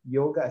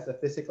yoga as a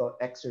physical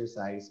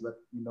exercise, but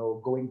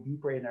going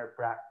deeper in our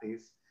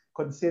practice,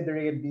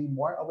 considering and being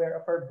more aware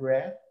of our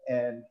breath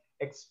and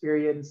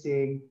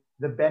experiencing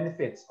the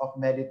benefits of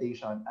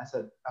meditation as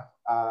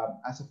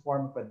a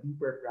form of a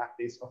deeper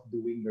practice of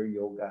doing your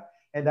yoga.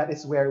 And that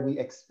is where we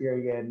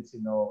experience,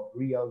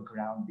 real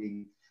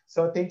grounding.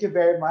 So thank you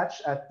very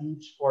much,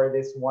 Teach, for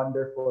this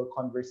wonderful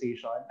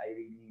conversation. I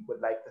really would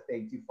like to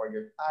thank you for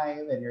your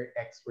time and your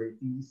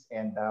expertise.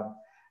 And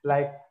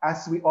like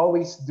as we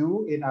always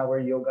do in our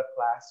yoga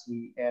class,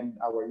 we end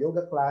our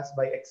yoga class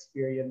by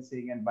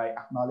experiencing and by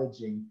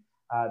acknowledging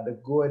the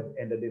good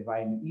and the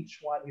divine in each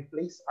one. We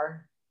place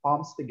our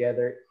palms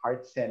together,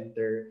 heart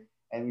center,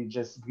 and we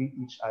just greet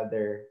each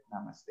other.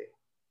 Namaste.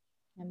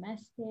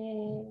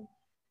 Namaste.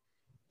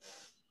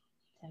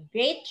 So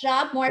great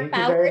job. More Thank you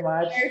power very to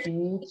much, your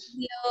Teach.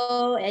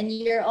 video. And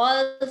you're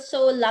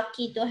also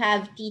lucky to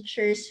have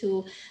teachers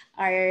who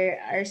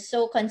are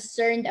so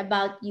concerned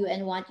about you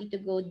and want you to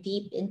go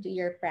deep into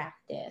your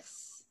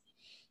practice.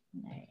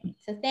 All right.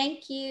 So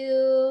thank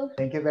you.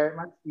 Thank you very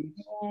much, Teach.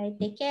 All right.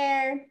 Take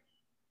care.